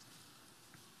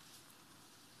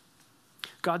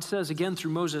 God says again through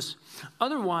Moses,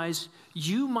 otherwise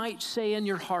you might say in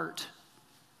your heart.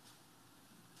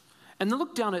 And then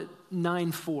look down at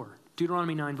 9:4,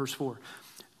 Deuteronomy 9 verse 4.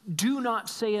 Do not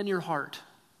say in your heart.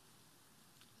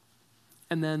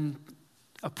 And then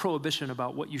a prohibition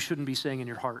about what you shouldn't be saying in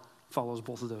your heart follows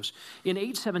both of those. In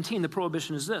 8:17, the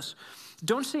prohibition is this.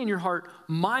 Don't say in your heart,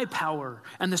 my power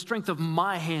and the strength of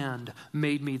my hand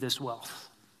made me this wealth.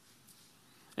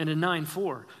 And in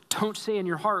 9:4, don't say in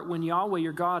your heart when Yahweh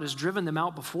your God has driven them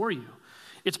out before you.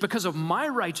 It's because of my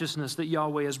righteousness that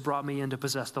Yahweh has brought me in to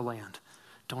possess the land.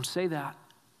 Don't say that.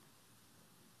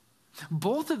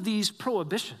 Both of these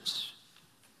prohibitions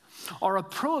are a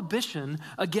prohibition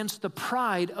against the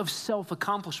pride of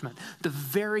self-accomplishment, the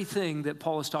very thing that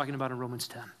Paul is talking about in Romans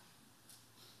 10.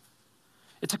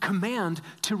 It's a command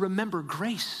to remember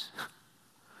grace.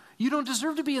 You don't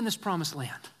deserve to be in this promised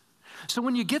land. So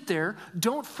when you get there,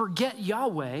 don't forget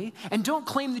Yahweh, and don't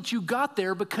claim that you got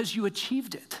there because you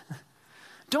achieved it.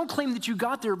 Don't claim that you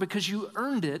got there because you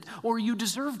earned it or you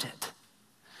deserved it.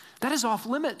 That is off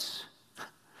limits.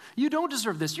 You don't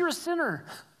deserve this. You're a sinner.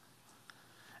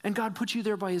 And God put you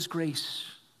there by his grace.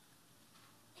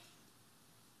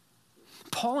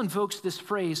 Paul invokes this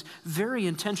phrase very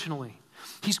intentionally.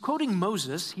 He's quoting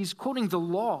Moses, he's quoting the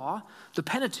law, the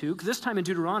Pentateuch, this time in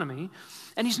Deuteronomy,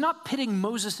 and he's not pitting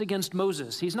Moses against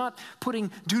Moses. He's not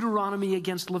putting Deuteronomy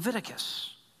against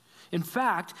Leviticus. In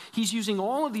fact, he's using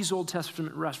all of these Old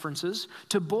Testament references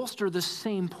to bolster the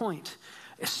same point.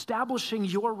 Establishing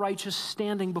your righteous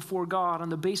standing before God on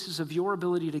the basis of your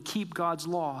ability to keep God's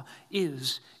law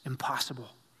is impossible.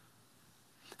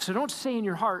 So don't say in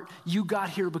your heart, you got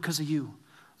here because of you,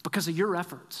 because of your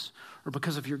efforts, or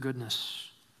because of your goodness.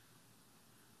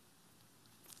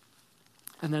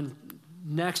 And then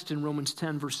next in Romans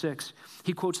 10, verse 6,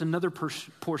 he quotes another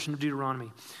portion of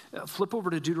Deuteronomy. Flip over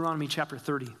to Deuteronomy chapter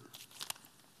 30.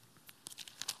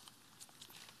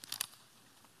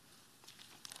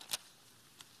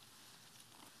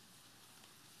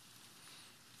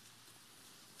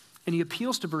 And he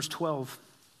appeals to verse 12.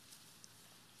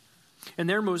 And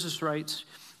there Moses writes,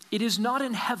 it is not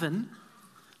in heaven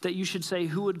that you should say,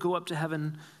 who would go up to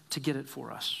heaven to get it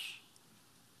for us?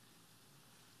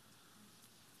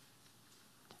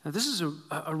 Now, this is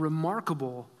a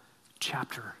remarkable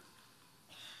chapter.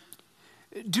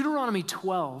 Deuteronomy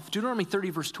 30,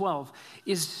 verse 12,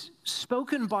 is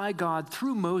spoken by God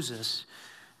through Moses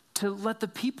to let the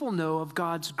people know of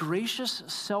God's gracious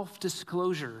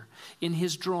self-disclosure in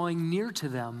his drawing near to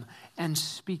them and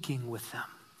speaking with them.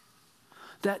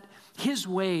 That his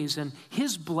ways and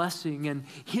his blessing and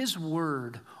his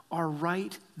word are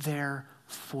right there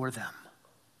for them.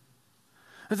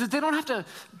 That they don't have to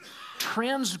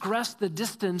transgress the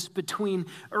distance between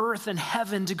earth and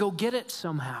heaven to go get it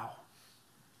somehow.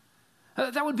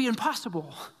 That would be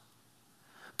impossible.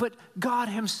 But God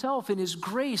himself in his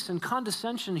grace and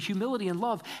condescension, humility and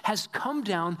love has come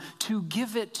down to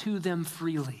give it to them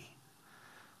freely.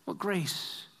 What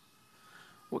grace,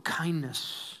 What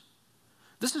kindness.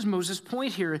 This is Moses'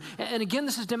 point here. And again,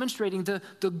 this is demonstrating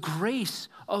the grace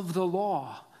of the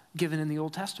law given in the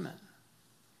Old Testament.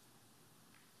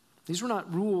 These were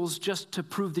not rules just to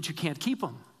prove that you can't keep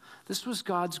them. This was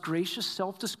God's gracious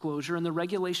self-disclosure and the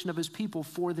regulation of his people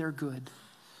for their good.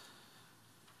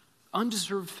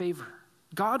 Undeserved favor.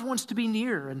 God wants to be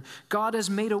near, and God has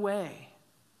made a way.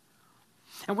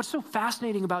 And what's so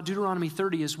fascinating about Deuteronomy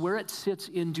 30 is where it sits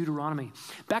in Deuteronomy.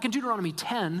 Back in Deuteronomy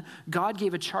 10, God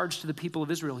gave a charge to the people of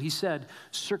Israel. He said,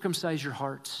 circumcise your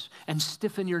hearts and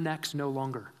stiffen your necks no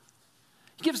longer.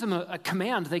 He gives them a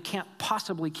command they can't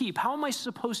possibly keep. How am I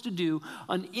supposed to do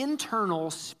an internal,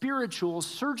 spiritual,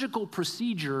 surgical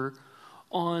procedure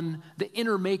on the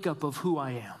inner makeup of who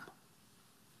I am?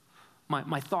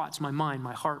 My thoughts, my mind,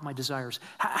 my heart, my desires.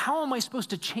 How am I supposed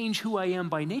to change who I am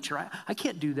by nature? I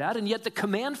can't do that. And yet the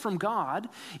command from God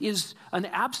is an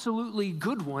absolutely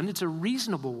good one. It's a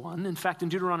reasonable one. In fact, in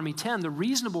Deuteronomy 10, the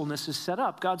reasonableness is set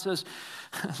up. God says,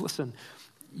 listen,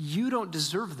 you don't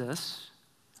deserve this,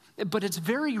 but it's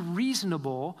very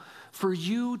reasonable for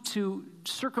you to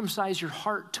circumcise your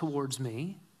heart towards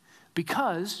me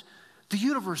because the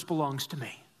universe belongs to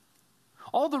me.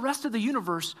 All the rest of the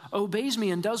universe obeys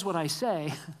me and does what I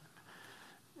say.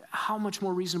 How much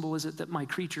more reasonable is it that my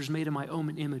creatures made in my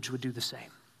own image would do the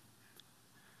same?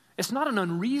 It's not an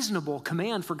unreasonable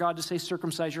command for God to say,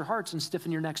 circumcise your hearts and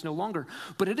stiffen your necks no longer,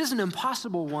 but it is an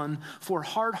impossible one for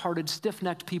hard-hearted,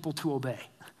 stiff-necked people to obey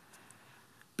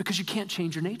because you can't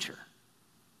change your nature.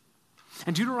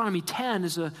 And Deuteronomy 10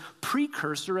 is a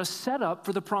precursor, a setup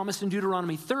for the promise in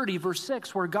Deuteronomy 30, verse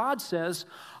 6, where God says,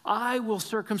 I will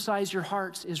circumcise your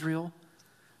hearts, Israel,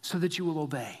 so that you will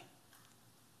obey.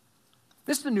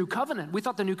 This is the new covenant. We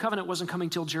thought the new covenant wasn't coming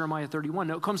till Jeremiah 31.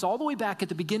 No, it comes all the way back at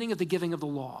the beginning of the giving of the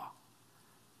law.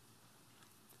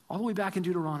 All the way back in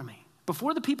Deuteronomy.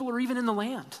 Before the people are even in the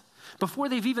land. Before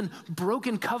they've even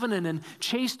broken covenant and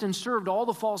chased and served all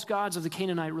the false gods of the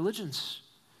Canaanite religions.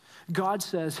 God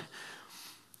says,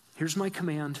 here's my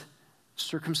command,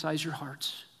 circumcise your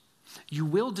hearts. You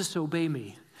will disobey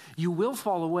me. You will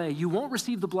fall away. You won't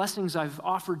receive the blessings I've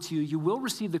offered to you. You will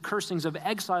receive the cursings of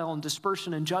exile and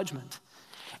dispersion and judgment.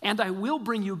 And I will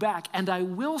bring you back, and I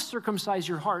will circumcise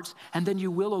your hearts, and then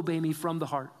you will obey me from the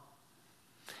heart.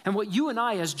 And what you and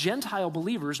I, as Gentile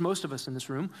believers, most of us in this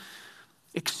room,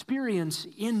 experience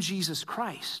in Jesus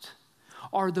Christ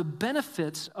are the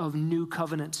benefits of new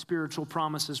covenant spiritual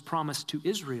promises promised to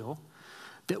Israel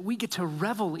that we get to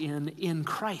revel in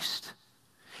Christ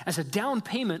as a down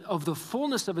payment of the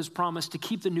fullness of his promise to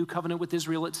keep the new covenant with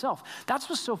Israel itself. That's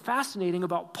what's so fascinating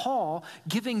about Paul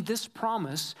giving this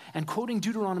promise and quoting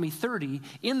Deuteronomy 30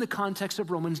 in the context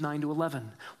of Romans 9 to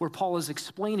 11, where Paul is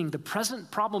explaining the present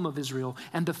problem of Israel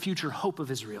and the future hope of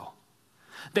Israel.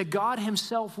 That God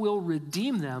himself will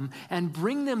redeem them and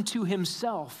bring them to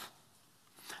himself,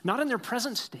 not in their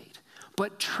present state,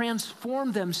 but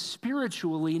transform them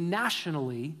spiritually,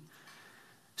 nationally,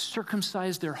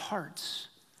 circumcise their hearts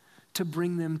to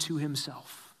bring them to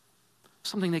himself,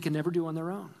 something they can never do on their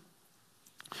own.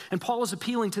 And Paul is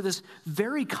appealing to this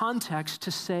very context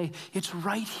to say, it's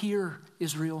right here,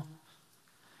 Israel.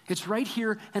 It's right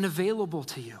here and available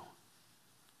to you.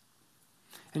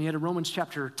 And yet in Romans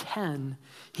chapter 10,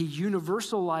 he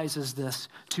universalizes this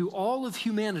to all of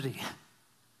humanity.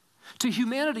 To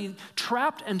humanity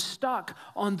trapped and stuck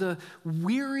on the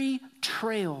weary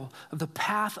trail of the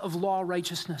path of law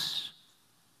righteousness.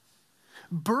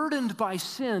 Burdened by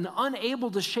sin,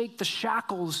 unable to shake the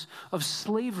shackles of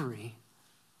slavery.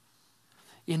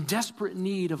 In desperate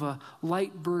need of a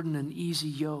light burden and easy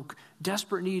yoke.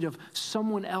 Desperate need of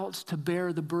someone else to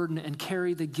bear the burden and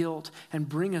carry the guilt and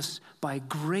bring us by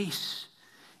grace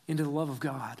into the love of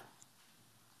God.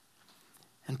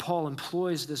 And Paul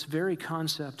employs this very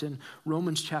concept in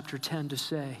Romans chapter 10 to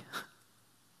say,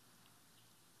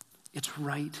 it's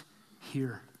right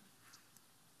here.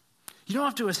 You don't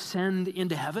have to ascend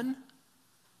into heaven.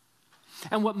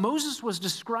 And what Moses was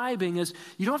describing is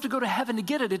you don't have to go to heaven to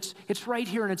get it. It's right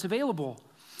here and it's available.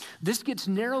 This gets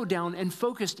narrowed down and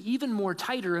focused even more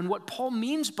tighter. And what Paul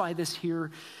means by this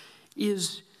here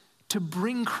is to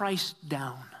bring Christ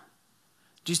down.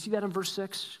 Do you see that in verse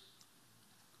 6?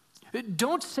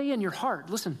 Don't say in your heart,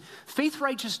 listen, faith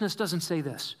righteousness doesn't say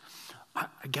this. I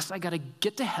guess I got to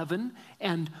get to heaven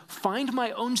and find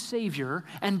my own Savior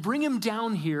and bring him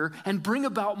down here and bring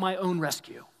about my own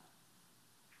rescue.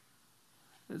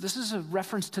 This is a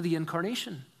reference to the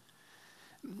incarnation.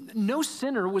 No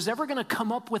sinner was ever going to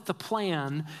come up with the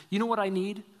plan, you know what I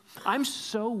need? I'm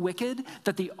so wicked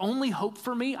that the only hope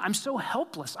for me, I'm so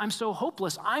helpless, I'm so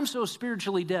hopeless, I'm so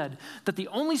spiritually dead that the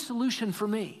only solution for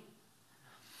me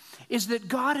is that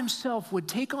God himself would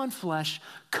take on flesh,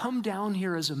 come down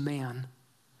here as a man,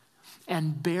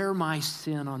 and bear my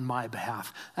sin on my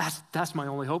behalf. That's my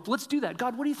only hope. Let's do that.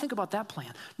 God, what do you think about that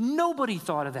plan? Nobody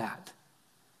thought of that.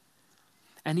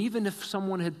 And even if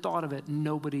someone had thought of it,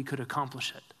 nobody could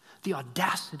accomplish it. The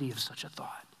audacity of such a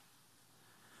thought,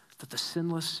 that the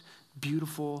sinless,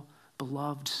 beautiful,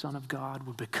 beloved Son of God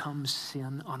would become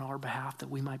sin on our behalf, that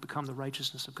we might become the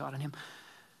righteousness of God in him.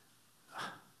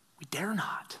 We dare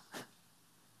not.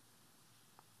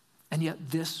 And yet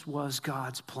this was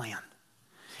God's plan.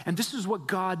 And this is what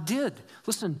God did.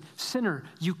 Listen, sinner,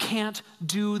 you can't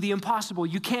do the impossible.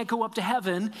 You can't go up to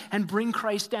heaven and bring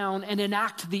Christ down and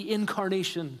enact the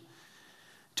incarnation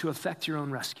to effect your own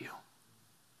rescue.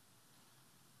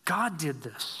 God did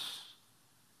this.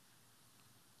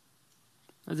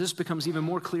 This becomes even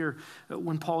more clear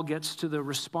when Paul gets to the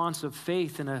response of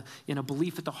faith in a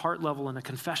belief at the heart level and a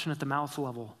confession at the mouth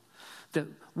level, that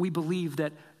we believe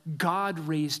that God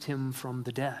raised him from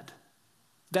the dead.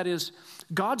 That is,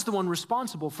 God's the one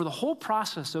responsible for the whole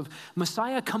process of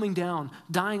Messiah coming down,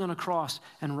 dying on a cross,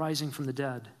 and rising from the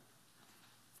dead.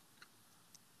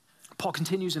 Paul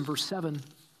continues in verse 7.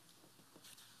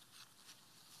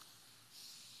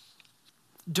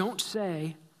 Don't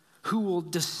say, who will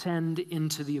descend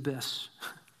into the abyss?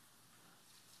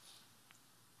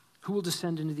 Who will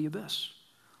descend into the abyss?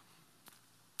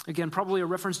 Again, probably a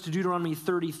reference to Deuteronomy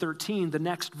 30:13, the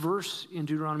next verse in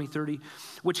Deuteronomy 30,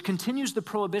 which continues the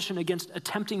prohibition against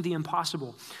attempting the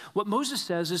impossible. What Moses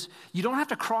says is, you don't have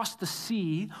to cross the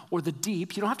sea or the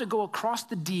deep. You don't have to go across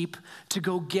the deep to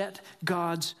go get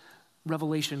God's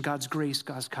revelation, God's grace,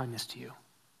 God's kindness to you.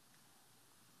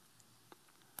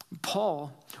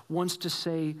 Paul wants to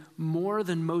say more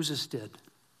than Moses did.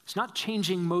 It's not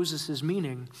changing Moses'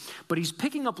 meaning, but he's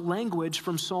picking up language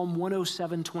from Psalm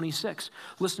 107:26.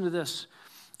 Listen to this.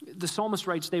 The psalmist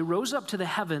writes, they rose up to the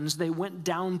heavens, they went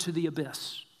down to the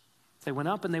abyss. They went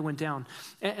up and they went down.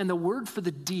 And the word for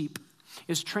the deep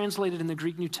is translated in the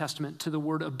Greek New Testament to the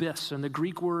word abyss. And the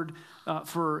Greek word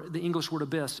for the English word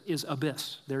abyss is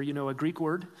abyss. There you know a Greek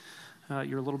word.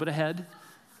 You're a little bit ahead.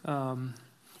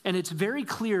 And it's very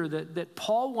clear that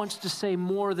Paul wants to say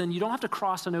more than you don't have to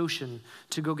cross an ocean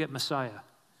to go get Messiah.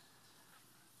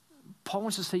 Paul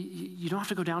wants to say you don't have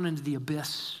to go down into the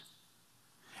abyss.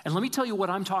 And let me tell you what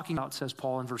I'm talking about, says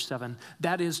Paul in verse 7.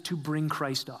 That is to bring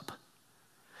Christ up.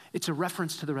 It's a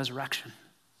reference to the resurrection.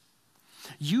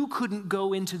 You couldn't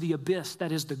go into the abyss,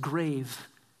 that is the grave,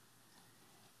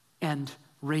 and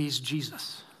raise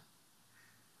Jesus.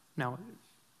 Now,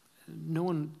 no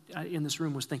one in this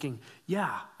room was thinking,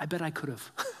 yeah, I bet I could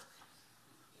have.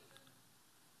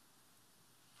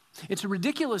 It's a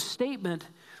ridiculous statement,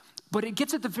 but it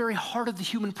gets at the very heart of the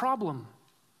human problem.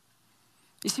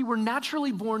 You see, we're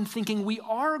naturally born thinking we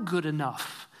are good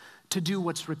enough to do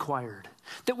what's required,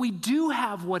 that we do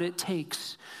have what it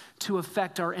takes to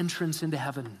effect our entrance into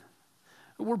heaven.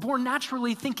 We're born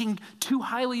naturally thinking too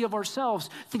highly of ourselves,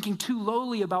 thinking too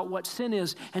lowly about what sin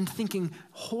is, and thinking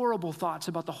horrible thoughts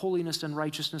about the holiness and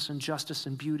righteousness and justice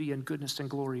and beauty and goodness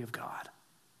and glory of God.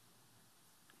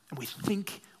 And we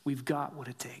think we've got what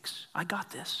it takes. I got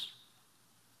this.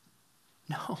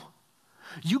 No.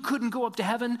 You couldn't go up to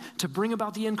heaven to bring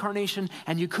about the incarnation,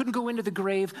 and you couldn't go into the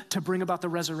grave to bring about the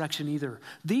resurrection either.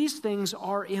 These things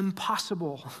are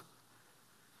impossible.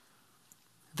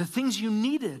 The things you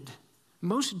needed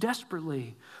most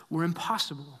desperately were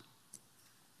impossible.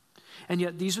 And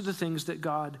yet these are the things that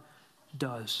God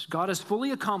does. God has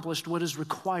fully accomplished what is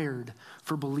required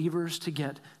for believers to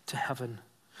get to heaven.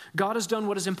 God has done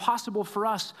what is impossible for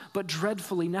us, but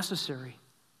dreadfully necessary.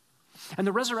 And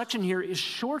the resurrection here is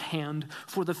shorthand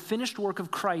for the finished work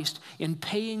of Christ in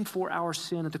paying for our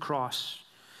sin at the cross.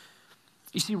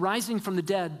 You see, rising from the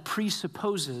dead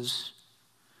presupposes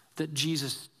that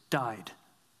Jesus died.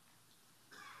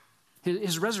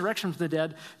 His resurrection from the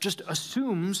dead just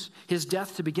assumes his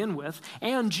death to begin with,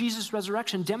 and Jesus'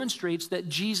 resurrection demonstrates that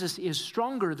Jesus is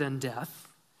stronger than death.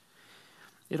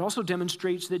 It also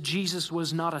demonstrates that Jesus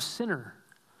was not a sinner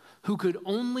who could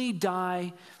only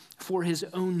die for his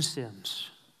own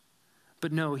sins.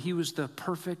 But no, he was the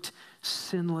perfect,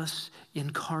 sinless,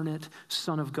 incarnate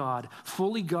Son of God,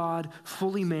 fully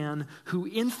man, who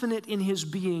infinite in his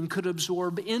being could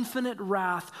absorb infinite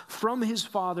wrath from his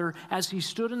Father as he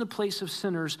stood in the place of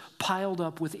sinners piled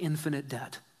up with infinite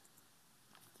debt.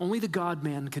 Only the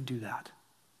God-man could do that.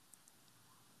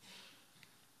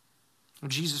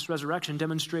 Jesus' resurrection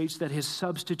demonstrates that his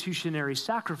substitutionary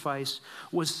sacrifice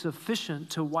was sufficient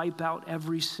to wipe out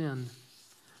every sin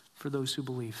for those who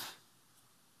believe.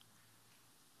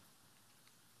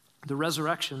 The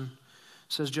resurrection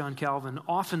says John Calvin,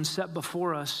 often set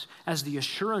before us as the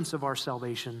assurance of our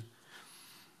salvation,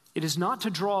 it is not to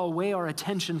draw away our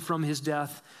attention from his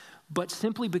death, but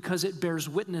simply because it bears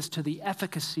witness to the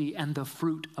efficacy and the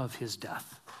fruit of his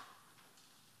death.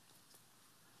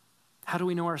 How do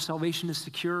we know our salvation is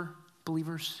secure,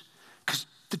 believers? Because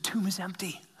the tomb is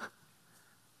empty.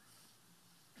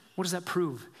 What does that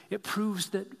prove? It proves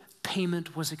that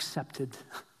payment was accepted,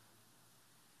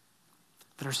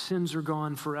 that our sins are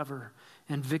gone forever,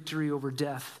 and victory over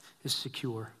death is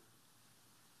secure.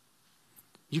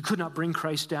 You could not bring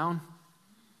Christ down.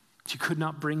 You could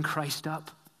not bring Christ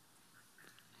up.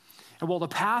 And while the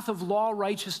path of law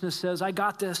righteousness says, I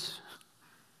got this,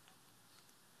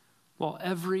 while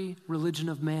every religion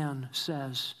of man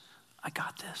says, I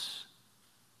got this.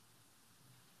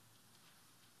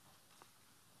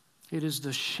 It is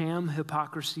the sham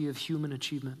hypocrisy of human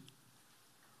achievement.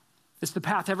 It's the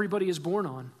path everybody is born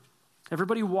on.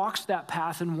 Everybody walks that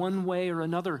path in one way or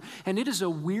another. And it is a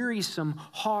wearisome,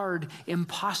 hard,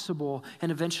 impossible,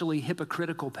 and eventually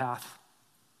hypocritical path.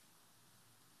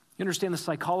 You understand the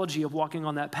psychology of walking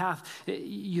on that path.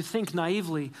 You think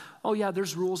naively, oh yeah,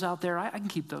 there's rules out there. I can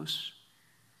keep those.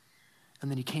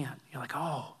 And then you can't. You're like,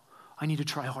 oh, I need to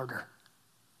try harder.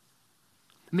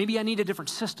 Maybe I need a different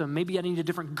system. Maybe I need a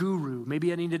different guru.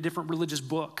 Maybe I need a different religious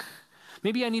book.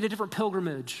 Maybe I need a different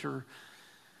pilgrimage or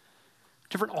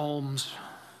different alms.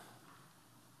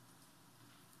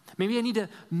 Maybe I need to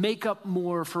make up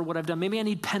more for what I've done. Maybe I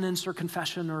need penance or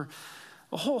confession or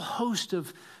a whole host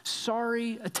of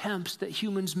sorry attempts that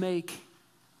humans make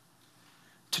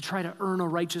to try to earn a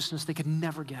righteousness they could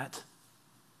never get.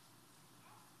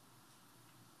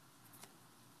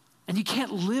 And you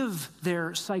can't live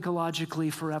there psychologically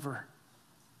forever.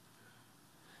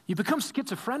 You become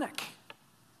schizophrenic.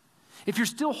 If you're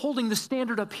still holding the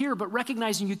standard up here but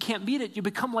recognizing you can't meet it, you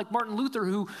become like Martin Luther,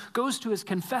 who goes to his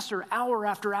confessor hour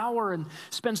after hour and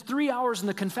spends 3 hours in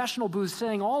the confessional booth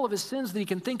saying all of his sins that he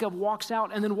can think of, walks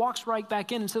out, and then walks right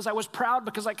back in and says, I was proud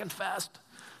because I confessed.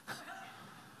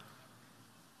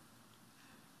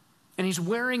 And he's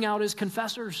wearing out his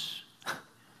confessors.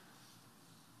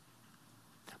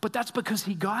 But that's because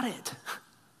he got it.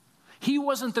 He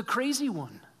wasn't the crazy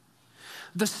one.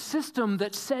 The system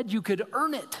that said you could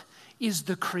earn it is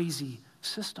the crazy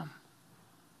system.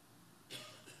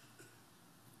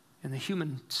 And the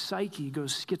human psyche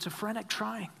goes schizophrenic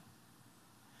trying.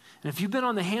 And if you've been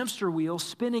on the hamster wheel,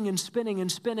 spinning and spinning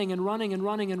and spinning and running and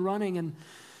running and running, and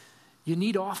you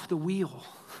need off the wheel,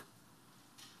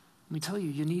 let me tell you,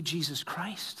 you need Jesus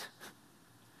Christ.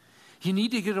 You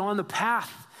need to get on the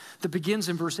path that begins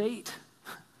in verse 8.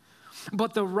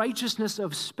 But the righteousness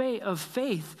of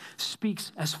faith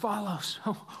speaks as follows.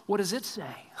 Oh, what does it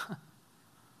say?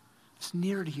 It's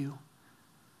near to you.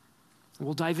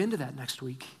 We'll dive into that next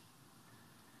week.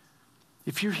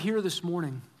 If you're here this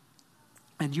morning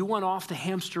and you went off the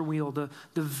hamster wheel, the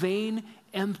vain,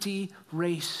 empty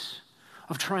race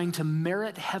of trying to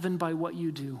merit heaven by what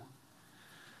you do,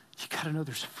 you got to know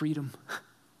there's freedom,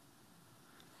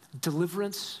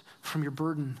 deliverance from your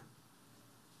burden.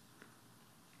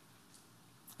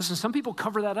 Listen, some people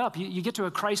cover that up. You get to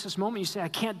a crisis moment, you say, I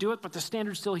can't do it, but the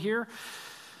standard's still here.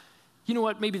 You know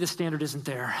what? Maybe the standard isn't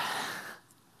there.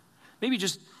 Maybe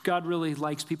just God really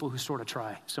likes people who sort of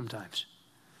try sometimes.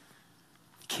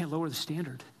 You can't lower the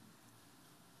standard.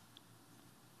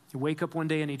 You wake up one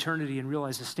day in eternity and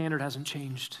realize the standard hasn't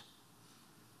changed.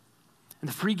 And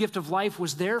the free gift of life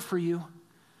was there for you,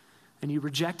 and you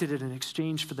rejected it in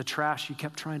exchange for the trash you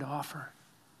kept trying to offer.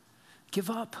 Give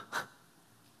up.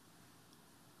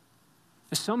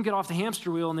 Some get off the hamster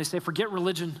wheel and they say, forget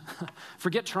religion,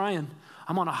 forget trying.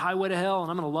 I'm on a highway to hell and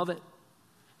I'm going to love it.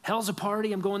 Hell's a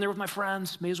party. I'm going there with my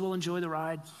friends. May as well enjoy the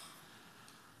ride.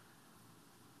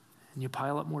 And you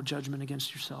pile up more judgment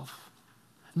against yourself.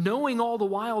 Knowing all the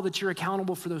while that you're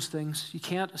accountable for those things, you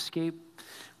can't escape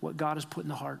what God has put in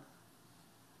the heart.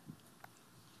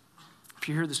 If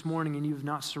you're here this morning and you've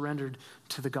not surrendered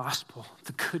to the gospel,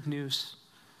 the good news,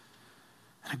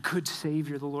 and a good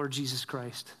Savior, the Lord Jesus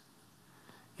Christ,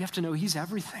 you have to know he's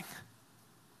everything.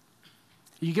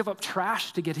 You give up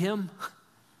trash to get him.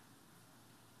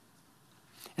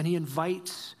 And he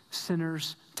invites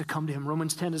sinners to come to him.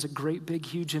 Romans 10 is a great, big,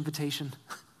 huge invitation.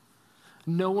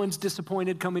 No one's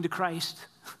disappointed coming to Christ.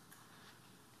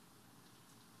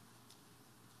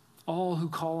 All who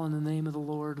call on the name of the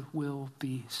Lord will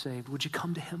be saved. Would you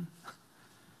come to him?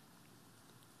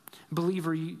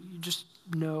 Believer, you just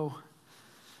know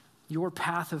your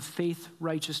path of faith,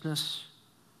 righteousness,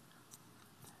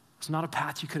 it's not a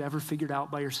path you could ever figure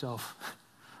out by yourself.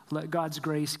 Let God's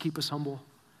grace keep us humble.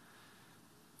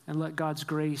 And let God's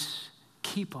grace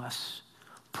keep us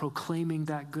proclaiming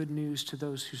that good news to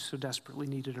those who so desperately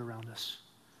need it around us.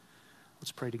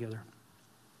 Let's pray together.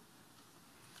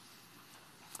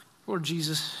 Lord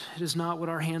Jesus, it is not what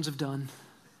our hands have done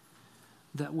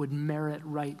that would merit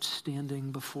right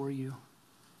standing before you,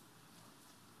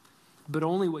 but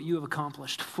only what you have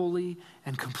accomplished fully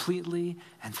and completely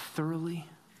and thoroughly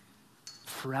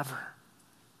forever.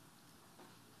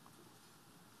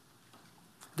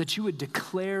 That you would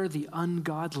declare the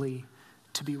ungodly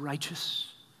to be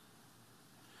righteous.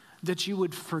 That you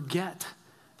would forget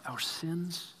our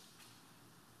sins.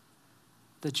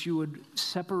 That you would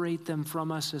separate them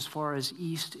from us as far as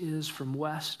east is from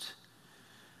west.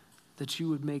 That you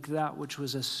would make that which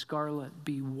was as scarlet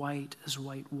be white as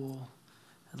white wool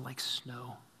and like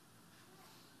snow.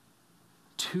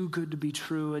 Too good to be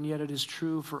true, and yet it is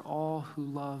true for all who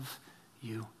love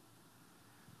you.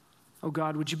 Oh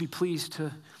God, would you be pleased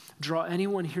to draw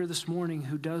anyone here this morning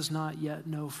who does not yet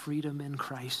know freedom in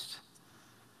Christ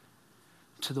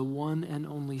to the one and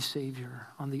only Savior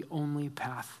on the only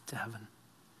path to heaven.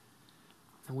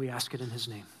 And we ask it in his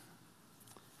name.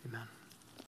 Amen.